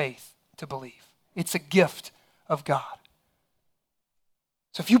the faith to believe. It's a gift of God.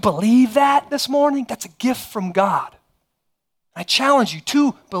 So if you believe that this morning, that's a gift from God. I challenge you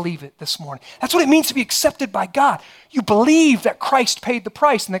to believe it this morning. That's what it means to be accepted by God. You believe that Christ paid the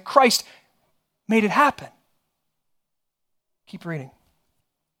price and that Christ made it happen. Keep reading.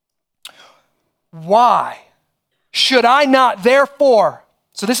 Why should I not therefore,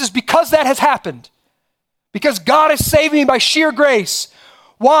 so this is because that has happened, because God has saved me by sheer grace.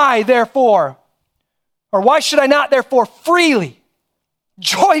 Why, therefore, or why should I not, therefore, freely,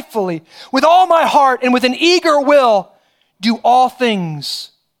 joyfully, with all my heart and with an eager will, do all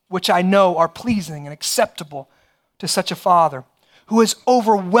things which I know are pleasing and acceptable to such a Father, who has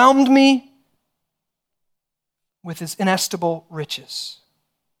overwhelmed me with his inestimable riches?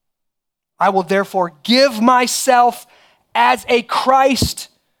 I will therefore give myself as a Christ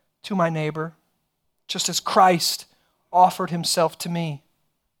to my neighbor, just as Christ offered himself to me.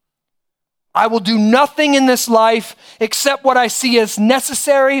 I will do nothing in this life except what I see as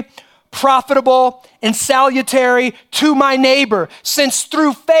necessary, profitable, and salutary to my neighbor, since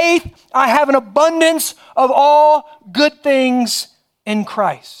through faith I have an abundance of all good things in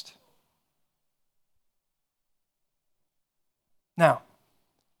Christ. Now,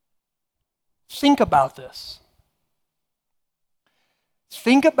 think about this.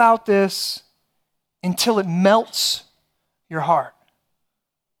 Think about this until it melts your heart.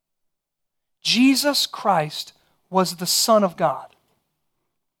 Jesus Christ was the Son of God.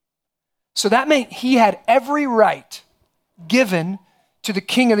 So that meant he had every right given to the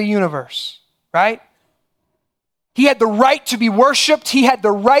King of the universe, right? He had the right to be worshiped. He had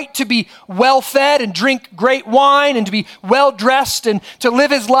the right to be well-fed and drink great wine and to be well-dressed and to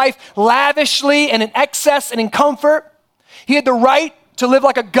live his life lavishly and in excess and in comfort. He had the right to live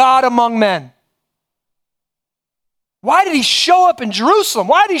like a God among men. Why did he show up in Jerusalem?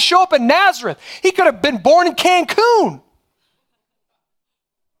 Why did he show up in Nazareth? He could have been born in Cancun.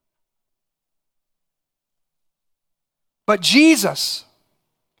 But Jesus,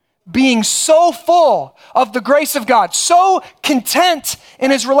 being so full of the grace of God, so content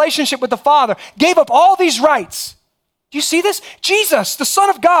in his relationship with the Father, gave up all these rights. Do you see this? Jesus, the Son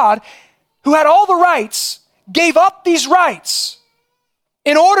of God, who had all the rights, gave up these rights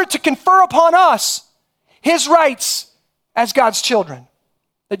in order to confer upon us his rights as God's children.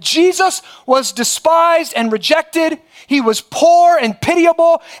 That Jesus was despised and rejected. He was poor and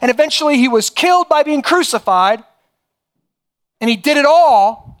pitiable, and eventually he was killed by being crucified. And he did it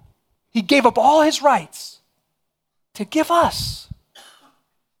all. He gave up all his rights to give us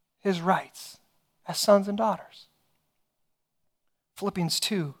his rights. as sons and daughters. Philippians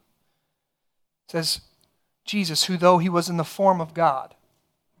 2 says, Jesus, who though he was in the form of God,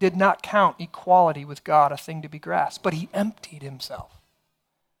 did not count equality with God a thing to be grasped, but he emptied himself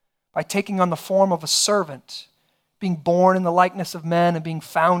by taking on the form of a servant, being born in the likeness of men and being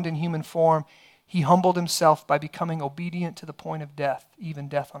found in human form. He humbled himself by becoming obedient to the point of death, even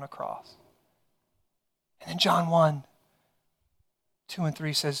death on a cross. And then John 1, 2 and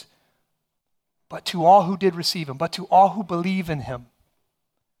 3 says, but to all who did receive him, but to all who believe in him,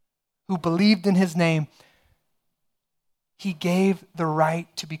 who believed in his name, he gave the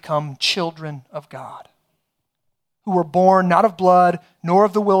right to become children of God, who were born not of blood, nor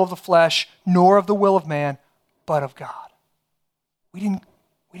of the will of the flesh, nor of the will of man, but of God. We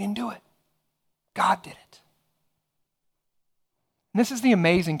didn't do it. God did it. And this is the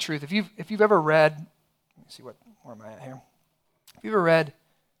amazing truth. If you've ever read, let me see where am I at here? Have you ever read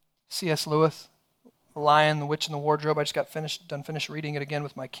C.S. Lewis, The Lion, the Witch, and the Wardrobe? I just got done finished reading it again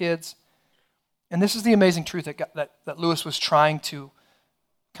with my kids. And this is the amazing truth that Lewis was trying to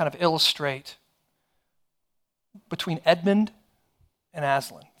kind of illustrate between Edmund and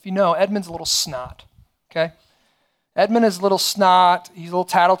Aslan. If you know, Edmund's a little snot, okay? Edmund is a little snot. He's a little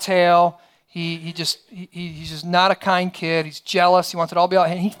tattletale. He's just not a kind kid. He's jealous. He wants it all to be out.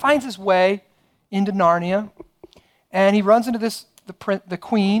 And he finds his way into Narnia, and he runs into the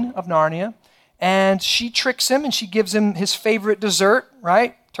queen of Narnia, and she tricks him, and she gives him his favorite dessert,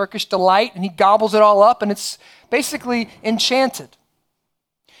 right? Turkish delight, and he gobbles it all up, and it's basically enchanted.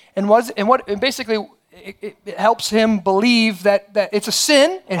 And basically it helps him believe that it's a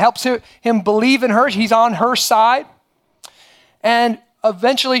sin. It helps him believe in her. He's on her side. And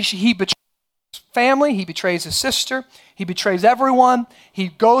eventually he betrays his family. He betrays his sister. He betrays everyone. He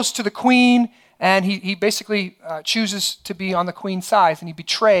goes to the queen, and he basically chooses to be on the queen's side, and he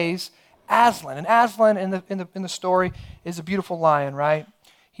betrays Aslan. And Aslan in the story is a beautiful lion, right?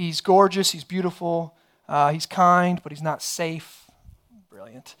 He's gorgeous. He's beautiful. He's kind, but he's not safe.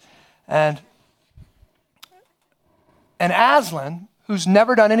 Brilliant. And Aslan, who's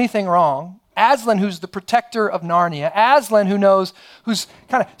never done anything wrong, Aslan, who's the protector of Narnia, Aslan, who's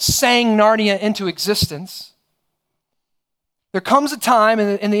kind of sang Narnia into existence, there comes a time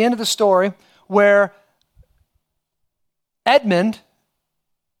in the end of the story where Edmund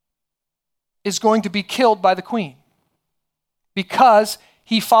is going to be killed by the queen because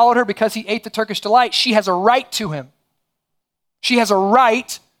he followed her, because he ate the Turkish delight. She has a right to him. She has a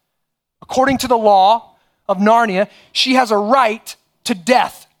right, according to the law of Narnia, she has a right to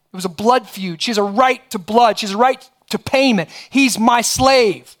death. It was a blood feud. She has a right to blood. She has a right to payment. He's my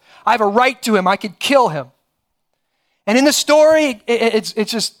slave. I have a right to him. I could kill him. And in the story,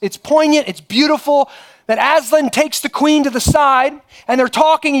 it's poignant. It's beautiful that Aslan takes the queen to the side, and they're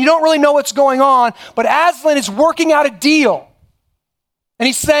talking. You don't really know what's going on, but Aslan is working out a deal. And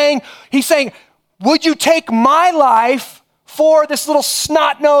he's saying, would you take my life for this little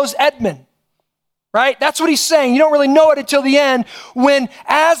snot-nosed Edmund? Right? That's what he's saying. You don't really know it until the end when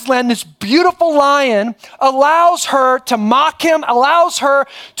Aslan, this beautiful lion, allows her to mock him, allows her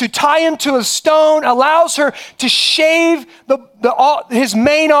to tie him to a stone, allows her to shave his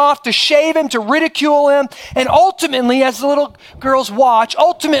mane off, to shave him, to ridicule him. And ultimately, as the little girls watch,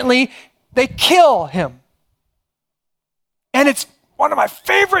 they kill him. And it's one of my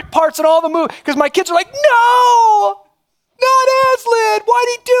favorite parts in all the movie because my kids are like, no, not Aslan. Why'd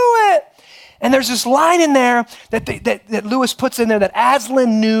he do it? And there's this line in there that Lewis puts in there that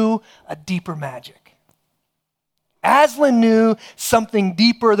Aslan knew a deeper magic. Aslan knew something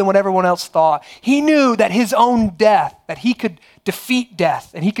deeper than what everyone else thought. He knew that his own death, that he could defeat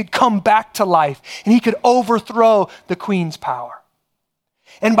death, and he could come back to life, and he could overthrow the queen's power.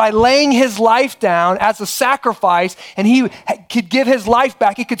 And by laying his life down as a sacrifice, and he could give his life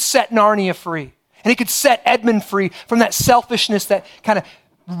back, he could set Narnia free. And he could set Edmund free from that selfishness that kind of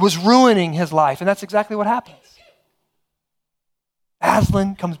was ruining his life. And that's exactly what happens.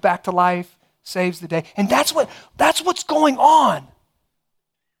 Aslan comes back to life, saves the day. And that's what's going on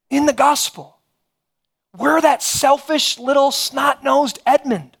in the gospel. We're that selfish little snot-nosed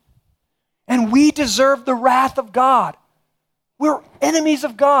Edmund. And we deserve the wrath of God. We're enemies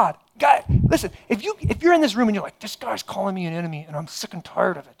of God. God, listen, if you're in this room and you're like, this guy's calling me an enemy and I'm sick and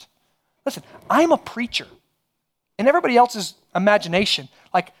tired of it. Listen, I'm a preacher. In everybody else's imagination,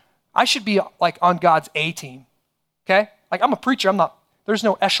 like I should be like on God's A team. Okay? Like I'm a preacher. There's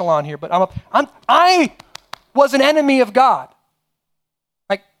no echelon here, but I was an enemy of God.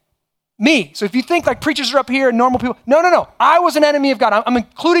 Like Me. So if you think like preachers are up here and normal people, no. I was an enemy of God. I'm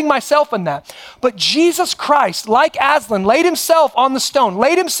including myself in that. But Jesus Christ, like Aslan, laid himself on the stone,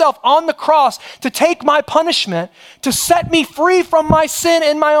 laid himself on the cross to take my punishment, to set me free from my sin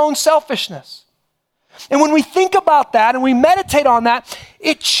and my own selfishness. And when we think about that and we meditate on that,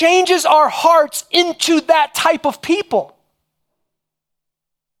 it changes our hearts into that type of people.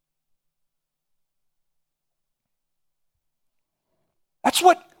 That's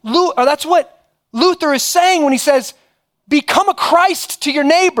what Luther is saying when he says, become a Christ to your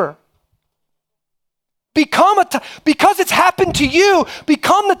neighbor. Because it's happened to you,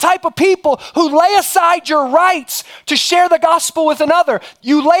 become the type of people who lay aside your rights to share the gospel with another.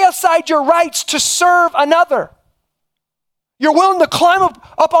 You lay aside your rights to serve another. You're willing to climb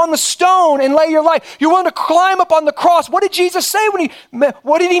up on the stone and lay your life. You're willing to climb up on the cross. What did Jesus say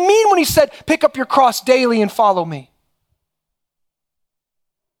what did he mean when he said, pick up your cross daily and follow me?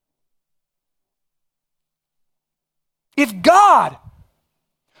 If God,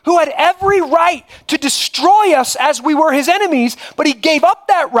 who had every right to destroy us as we were his enemies, but he gave up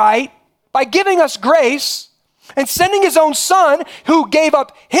that right by giving us grace and sending his own son who gave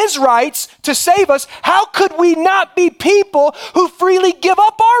up his rights to save us, how could we not be people who freely give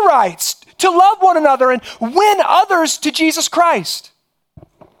up our rights to love one another and win others to Jesus Christ?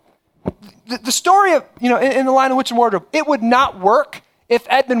 The story of, in The Lion, the Witch, and Wardrobe, it would not work if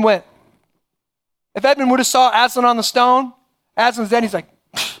Edmund went. If Edmund would have saw Aslan on the stone, Aslan's dead, he's like,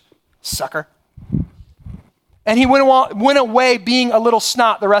 sucker. And he went away being a little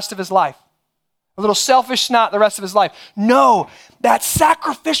snot the rest of his life. A little selfish snot the rest of his life. No, that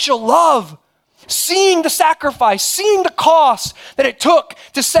sacrificial love, seeing the sacrifice, seeing the cost that it took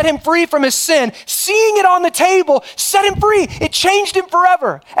to set him free from his sin, seeing it on the table, set him free. It changed him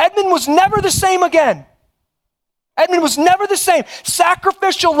forever. Edmund was never the same again. Edmund was never the same.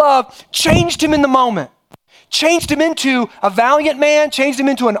 Sacrificial love changed him in the moment. Changed him into a valiant man, changed him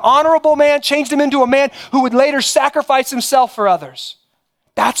into an honorable man, changed him into a man who would later sacrifice himself for others.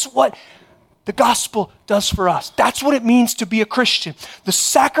 That's what the gospel does for us. That's what it means to be a Christian. The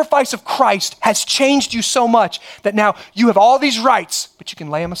sacrifice of Christ has changed you so much that now you have all these rights, but you can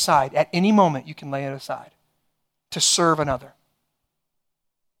lay them aside. At any moment, you can lay it aside to serve another.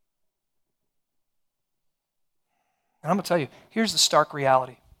 And I'm going to tell you, here's the stark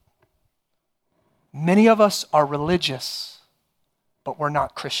reality. Many of us are religious, but we're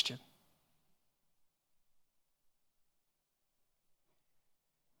not Christian.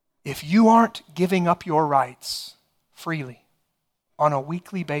 If you aren't giving up your rights freely on a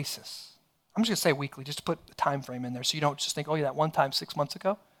weekly basis, I'm just going to say weekly, just to put a time frame in there so you don't just think, oh yeah, that one time 6 months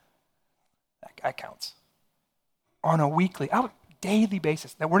ago, that counts. On a daily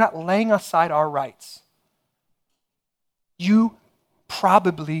basis, that we're not laying aside our rights. You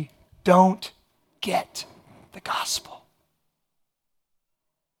probably don't get the gospel.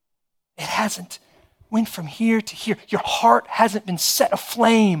 It hasn't went from here to here. Your heart hasn't been set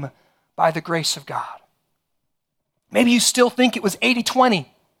aflame by the grace of God. Maybe you still think it was 80-20.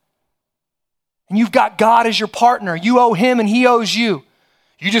 And you've got God as your partner. You owe him and he owes you.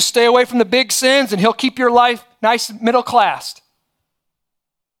 You just stay away from the big sins and he'll keep your life nice and middle class.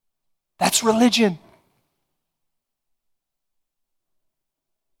 That's religion.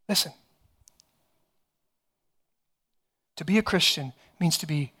 Listen, to be a Christian means to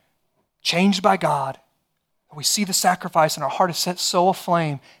be changed by God. We see the sacrifice and our heart is set so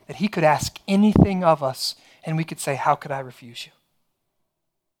aflame that he could ask anything of us and we could say, how could I refuse you?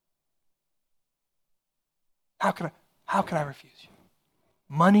 How could I refuse you?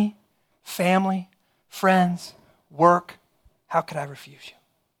 Money, family, friends, work, how could I refuse you?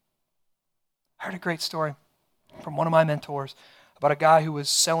 I heard a great story from one of my mentors about a guy who was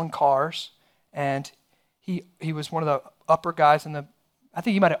selling cars, and he was one of the upper guys in I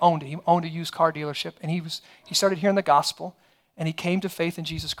think he might have owned it. He owned a used car dealership, and he started hearing the gospel, and he came to faith in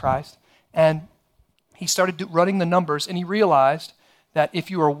Jesus Christ, and he started running the numbers, and he realized that if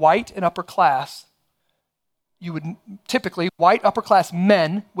you were white and upper class, white upper class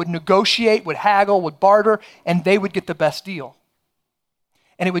men would negotiate, would haggle, would barter, and they would get the best deal.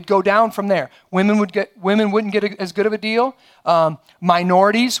 And it would go down from there. Women wouldn't get as good of a deal.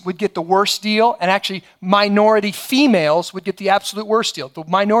 Minorities would get the worst deal. And actually, minority females would get the absolute worst deal. The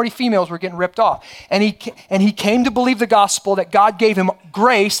minority females were getting ripped off. And he came to believe the gospel, that God gave him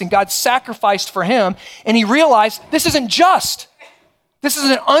grace and God sacrificed for him. And he realized this isn't just. This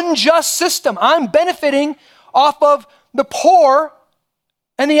is an unjust system. I'm benefiting off of the poor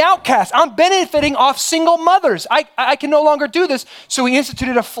and the outcast. I'm benefiting off single mothers. I can no longer do this. So he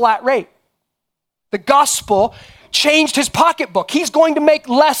instituted a flat rate. The gospel changed his pocketbook. He's going to make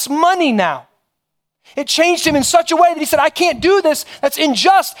less money now. It changed him in such a way that he said, I can't do this. That's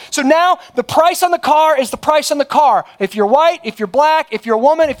unjust. So now the price on the car is the price on the car. If you're white, if you're black, if you're a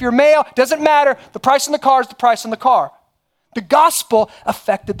woman, if you're male, doesn't matter. The price on the car is the price on the car. The gospel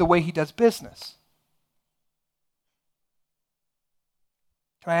affected the way he does business.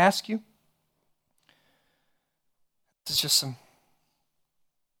 Can I ask you? This is just some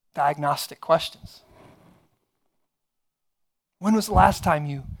diagnostic questions. When was the last time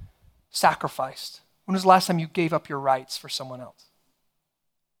you sacrificed? When was the last time you gave up your rights for someone else?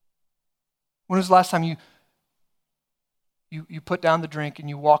 When was the last time you put down the drink and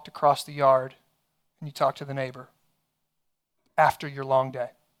you walked across the yard and you talked to the neighbor after your long day?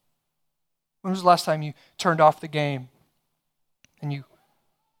 When was the last time you turned off the game and you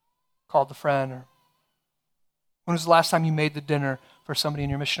called the friend? Or when was the last time you made the dinner for somebody in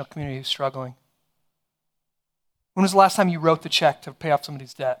your missional community who's struggling? When was the last time you wrote the check to pay off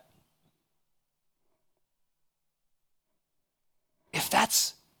somebody's debt? If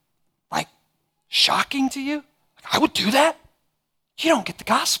that's like shocking to you, like, I would do that, you don't get the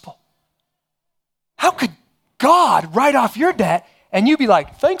gospel. How could God write off your debt and you be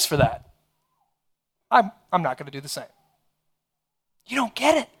like, thanks for that? I'm not going to do the same. You don't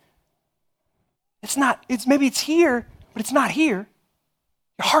get it. Maybe it's here, but it's not here.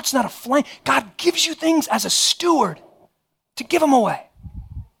 Your heart's not aflame. God gives you things as a steward to give them away.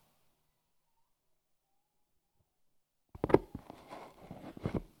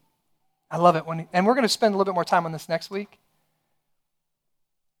 I love it and we're going to spend a little bit more time on this next week.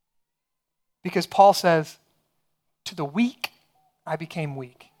 Because Paul says, to the weak, I became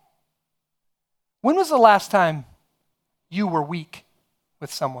weak. When was the last time you were weak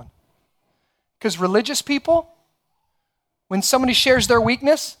with someone? Because religious people, when somebody shares their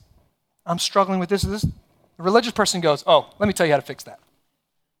weakness, I'm struggling with this. The religious person goes, oh, let me tell you how to fix that.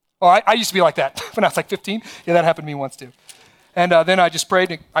 Oh, I used to be like that when I was like 15. Yeah, that happened to me once too. And then I just prayed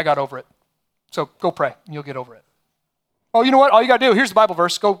and I got over it. So go pray and you'll get over it. Oh, you know what? All you got to do, here's the Bible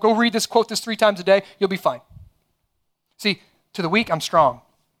verse. Go read this, quote this 3 times a day. You'll be fine. See, to the weak, I'm strong.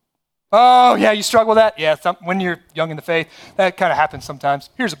 Oh, yeah, you struggle with that? Yeah, when you're young in the faith, that kind of happens sometimes.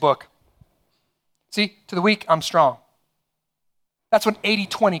 Here's a book. See, to the weak, I'm strong. That's what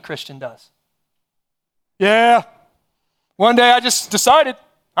 80-20 Christian does. Yeah, one day I just decided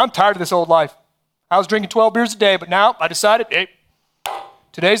I'm tired of this old life. I was drinking 12 beers a day, but now I decided, hey,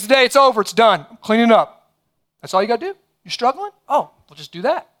 today's the day, it's over, it's done. I'm cleaning up. That's all you got to do? You're struggling? Oh, we'll just do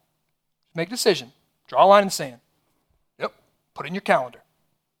that. Just make a decision. Draw a line in the sand. Yep, put it in your calendar.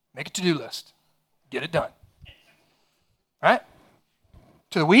 Make a to-do list. Get it done. Right?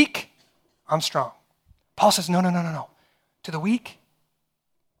 To the weak, I'm strong. Paul says, no. To the weak,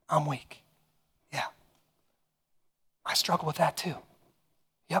 I'm weak. Yeah. I struggle with that too.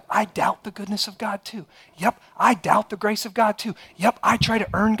 Yep, I doubt the goodness of God too. Yep, I doubt the grace of God too. Yep, I try to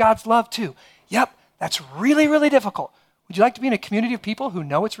earn God's love too. Yep, that's really, really difficult. Would you like to be in a community of people who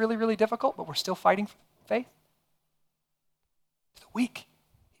know it's really, really difficult, but we're still fighting for faith? To the weak,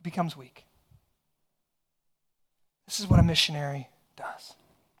 he becomes weak. This is what a missionary does.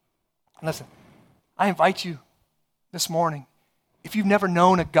 And listen, I invite you this morning, if you've never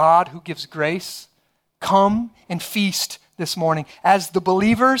known a God who gives grace, come and feast this morning. As the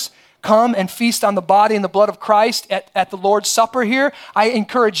believers come and feast on the body and the blood of Christ at the Lord's Supper here, I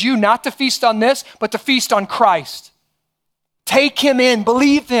encourage you not to feast on this, but to feast on Christ. Take him in,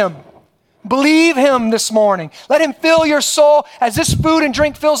 believe him. Believe him this morning. Let him fill your soul as this food and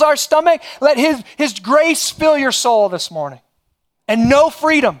drink fills our stomach. Let his grace fill your soul this morning. And know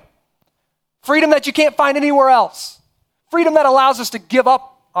freedom. Freedom that you can't find anywhere else. Freedom that allows us to give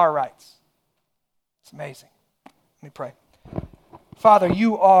up our rights. It's amazing. Let me pray. Father,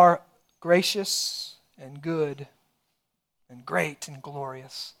 you are gracious and good and great and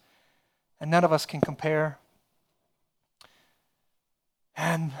glorious. And none of us can compare.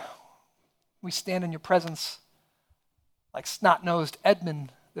 And we stand in your presence like snot-nosed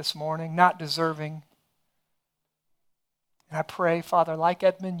Edmund this morning, not deserving. And I pray, Father, like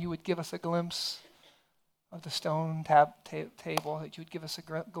Edmund, you would give us a glimpse of the stone table, that you would give us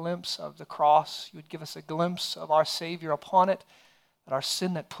a glimpse of the cross, you would give us a glimpse of our Savior upon it, that our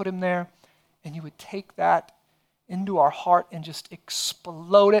sin that put him there, and you would take that into our heart and just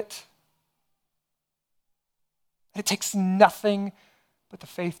explode it. It takes nothing but the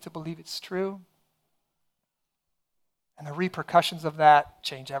faith to believe it's true. And the repercussions of that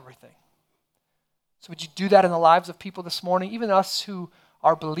change everything. So would you do that in the lives of people this morning, even us who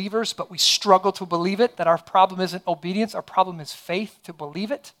are believers, but we struggle to believe it, that our problem isn't obedience, our problem is faith to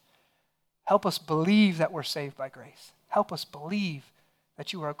believe it. Help us believe that we're saved by grace. Help us believe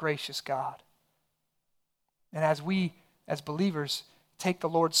that you are a gracious God. And as we, as believers, take the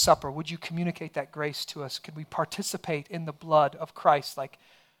Lord's Supper, would you communicate that grace to us? Could we participate in the blood of Christ like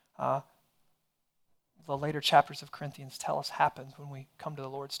the later chapters of Corinthians tell us happens when we come to the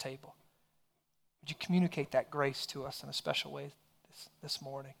Lord's table? Would you communicate that grace to us in a special way this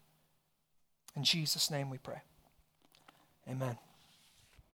morning? In Jesus' name we pray. Amen.